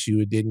to kiss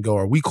you, it didn't go.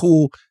 Are we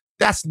cool?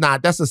 That's a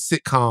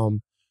sitcom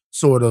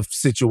sort of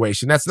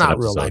situation. That's not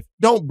real life.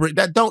 Don't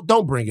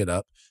bring it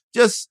up.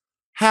 Just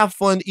have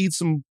fun, eat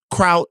some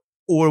kraut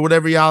or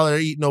whatever y'all are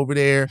eating over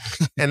there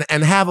and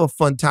have a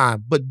fun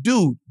time. But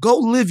dude, go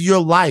live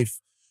your life.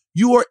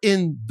 You are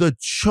in the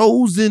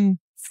chosen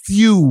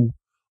few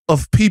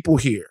of people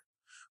here.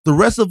 The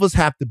rest of us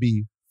have to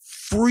be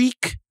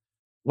freak,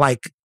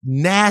 like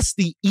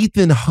nasty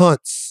Ethan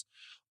Hunts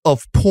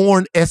of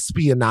porn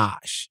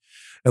espionage.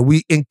 And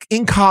we in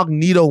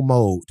incognito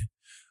mode.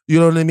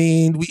 You know what I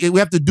mean? We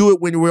have to do it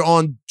when we're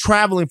on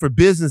traveling for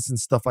business and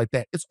stuff like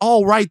that. It's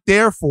all right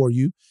there for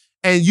you.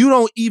 And you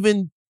don't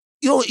even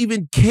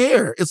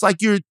care. It's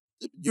like you're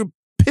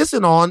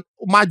pissing on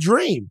my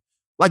dream.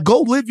 Like,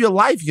 go live your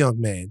life,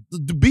 young man.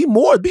 Be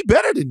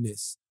better than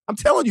this. I'm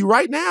telling you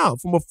right now,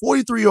 from a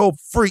 43-year-old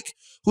freak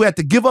who had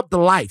to give up the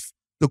life,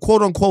 the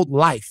quote unquote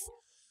life.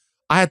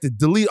 I had to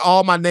delete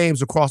all my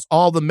names across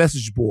all the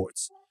message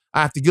boards.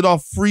 I have to get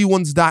off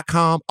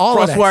freeones.com.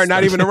 All of that Crosswire stuff.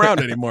 not even around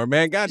anymore,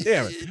 man. God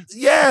damn it.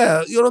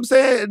 Yeah, you know what I'm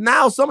saying?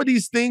 Now some of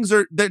these things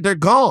they're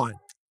gone,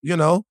 you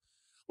know?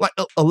 Like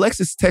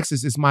Alexis,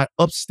 Texas is my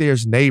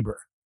upstairs neighbor.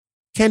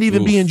 Can't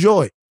even be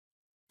enjoyed.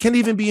 Can't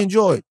even be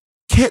enjoyed.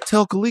 Can't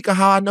tell Kalika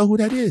how I know who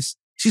that is.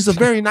 She's a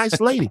very nice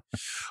lady.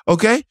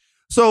 Okay?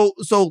 So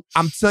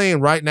I'm saying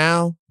right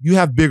now, you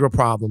have bigger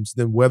problems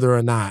than whether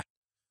or not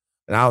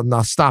and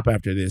I'll stop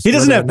after this. He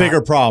doesn't have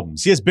bigger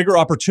problems. He has bigger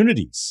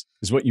opportunities,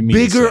 is what you mean.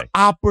 Bigger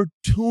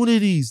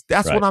opportunities.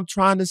 That's what I'm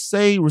trying to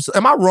say.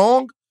 Am I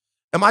wrong?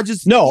 Am I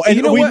just no?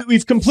 And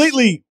we've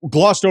completely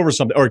glossed over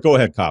something. Or go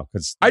ahead, Kyle.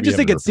 Because I just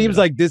think it seems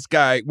like this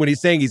guy, when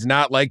he's saying he's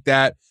not like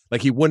that,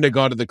 like he wouldn't have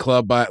gone to the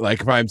club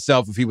by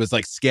himself if he was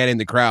like scanning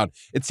the crowd.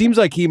 It seems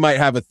like he might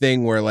have a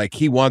thing where like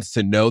he wants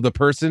to know the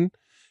person.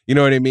 You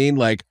know what I mean?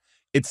 Like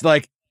it's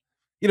like,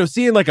 you know,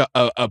 seeing like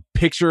a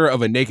picture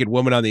of a naked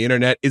woman on the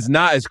internet is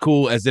not as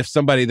cool as if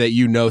somebody that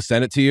you know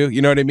sent it to you.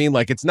 You know what I mean?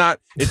 Like it's not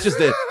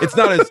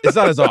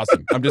as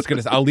awesome.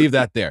 I'll leave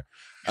that there.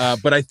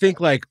 But I think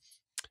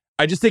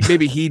I just think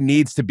maybe he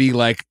needs to be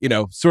like, you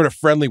know, sort of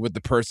friendly with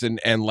the person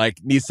and like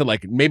needs to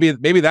like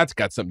maybe that's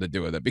got something to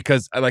do with it,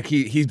 because like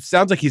he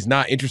sounds like he's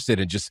not interested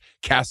in just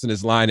casting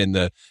his line in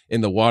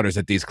the waters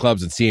at these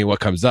clubs and seeing what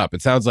comes up.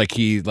 It sounds like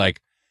he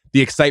like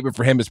the excitement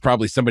for him is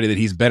probably somebody that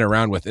he's been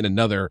around with in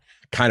another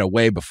kind of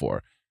way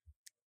before.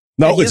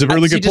 No, it's a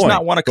really good point. He does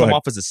not want to come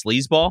off as a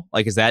sleazeball.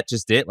 Like, is that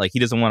just it? Like, he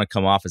doesn't want to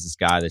come off as this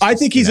guy. I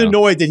think he's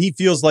annoyed that he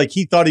feels like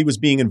he thought he was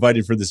being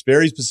invited for this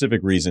very specific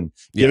reason,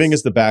 giving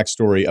us the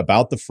backstory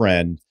about the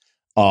friend.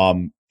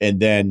 And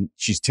then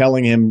she's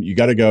telling him, you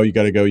got to go, you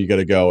got to go, you got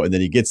to go. And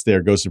then he gets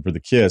there, goes in for the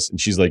kiss. And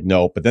she's like,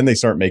 no. But then they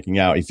start making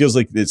out. He feels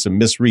like it's a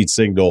misread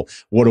signal.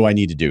 What do I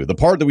need to do? The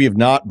part that we have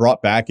not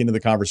brought back into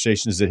the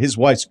conversation is that his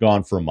wife's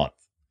gone for a month.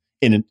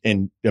 And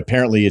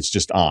apparently it's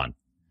just on.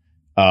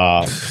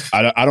 I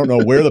don't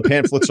know where the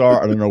pamphlets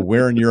are. I don't know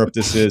where in Europe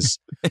this is,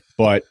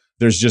 but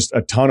there's just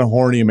a ton of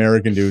horny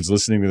American dudes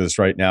listening to this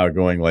right now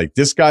going like,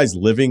 this guy's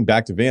living,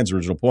 back to Van's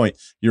original point,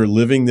 you're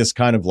living this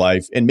kind of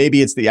life. And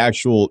maybe it's the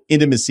actual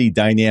intimacy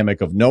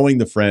dynamic of knowing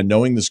the friend,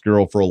 knowing this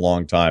girl for a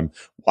long time.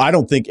 I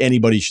don't think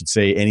anybody should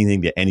say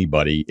anything to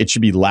anybody. It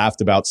should be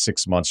laughed about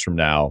 6 months from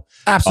now.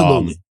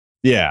 Absolutely.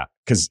 Yeah.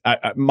 Because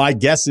my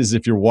guess is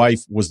if your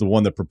wife was the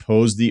one that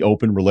proposed the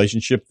open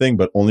relationship thing,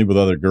 but only with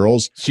other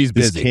girls, she's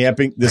busy.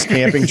 This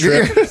camping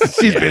trip,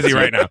 she's busy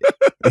right now.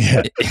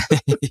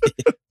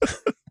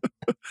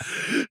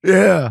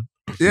 Yeah.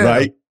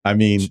 Right. I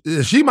mean,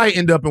 she might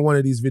end up in one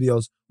of these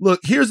videos. Look,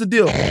 here's the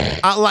deal.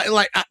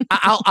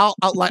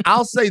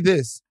 I'll say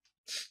this.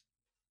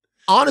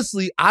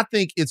 Honestly, I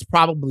think it's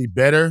probably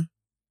better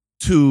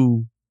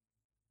to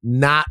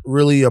not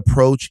really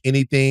approach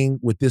anything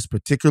with this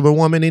particular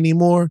woman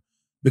anymore,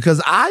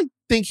 because I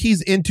think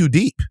he's in too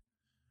deep.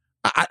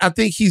 I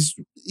think he's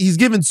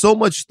given so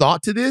much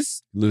thought to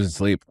this, losing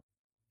sleep.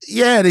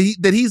 Yeah,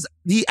 that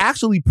he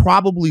actually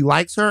probably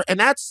likes her,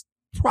 and that's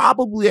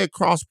probably at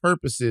cross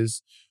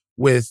purposes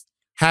with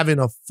having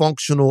a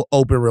functional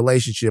open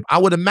relationship. I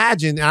would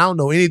imagine, and I don't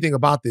know anything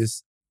about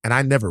this, and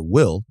I never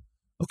will.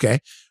 Okay,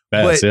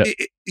 that's it.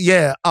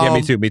 Yeah,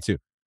 me too.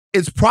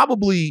 It's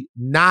probably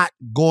not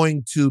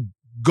going to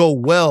go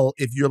well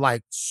if you're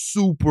like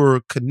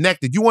super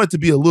connected. You want it to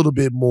be a little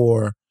bit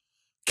more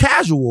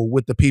casual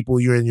with the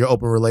people you're in your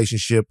open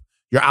relationship,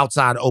 your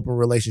outside open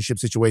relationship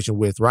situation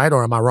with, right?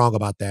 Or am I wrong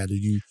about that? Are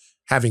you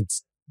having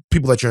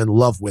people that you're in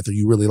love with, or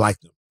you really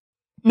like them?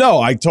 No,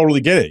 I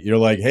totally get it. You're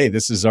like, hey,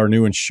 this is our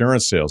new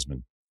insurance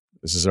salesman.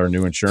 This is our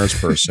new insurance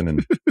person,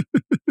 and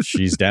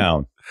she's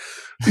down.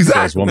 Exactly.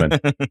 Saleswoman,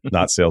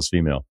 not sales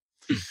female.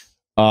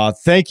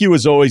 Thank you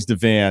as always,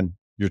 Devan.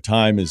 Your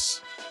time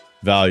is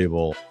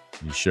valuable.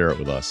 You share it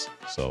with us.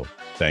 So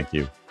thank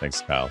you.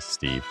 Thanks, Kyle,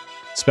 Steve.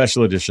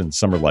 Special edition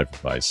Summer Life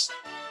Advice.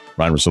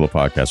 Ryen Russillo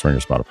Podcast. We're on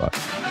your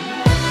Spotify.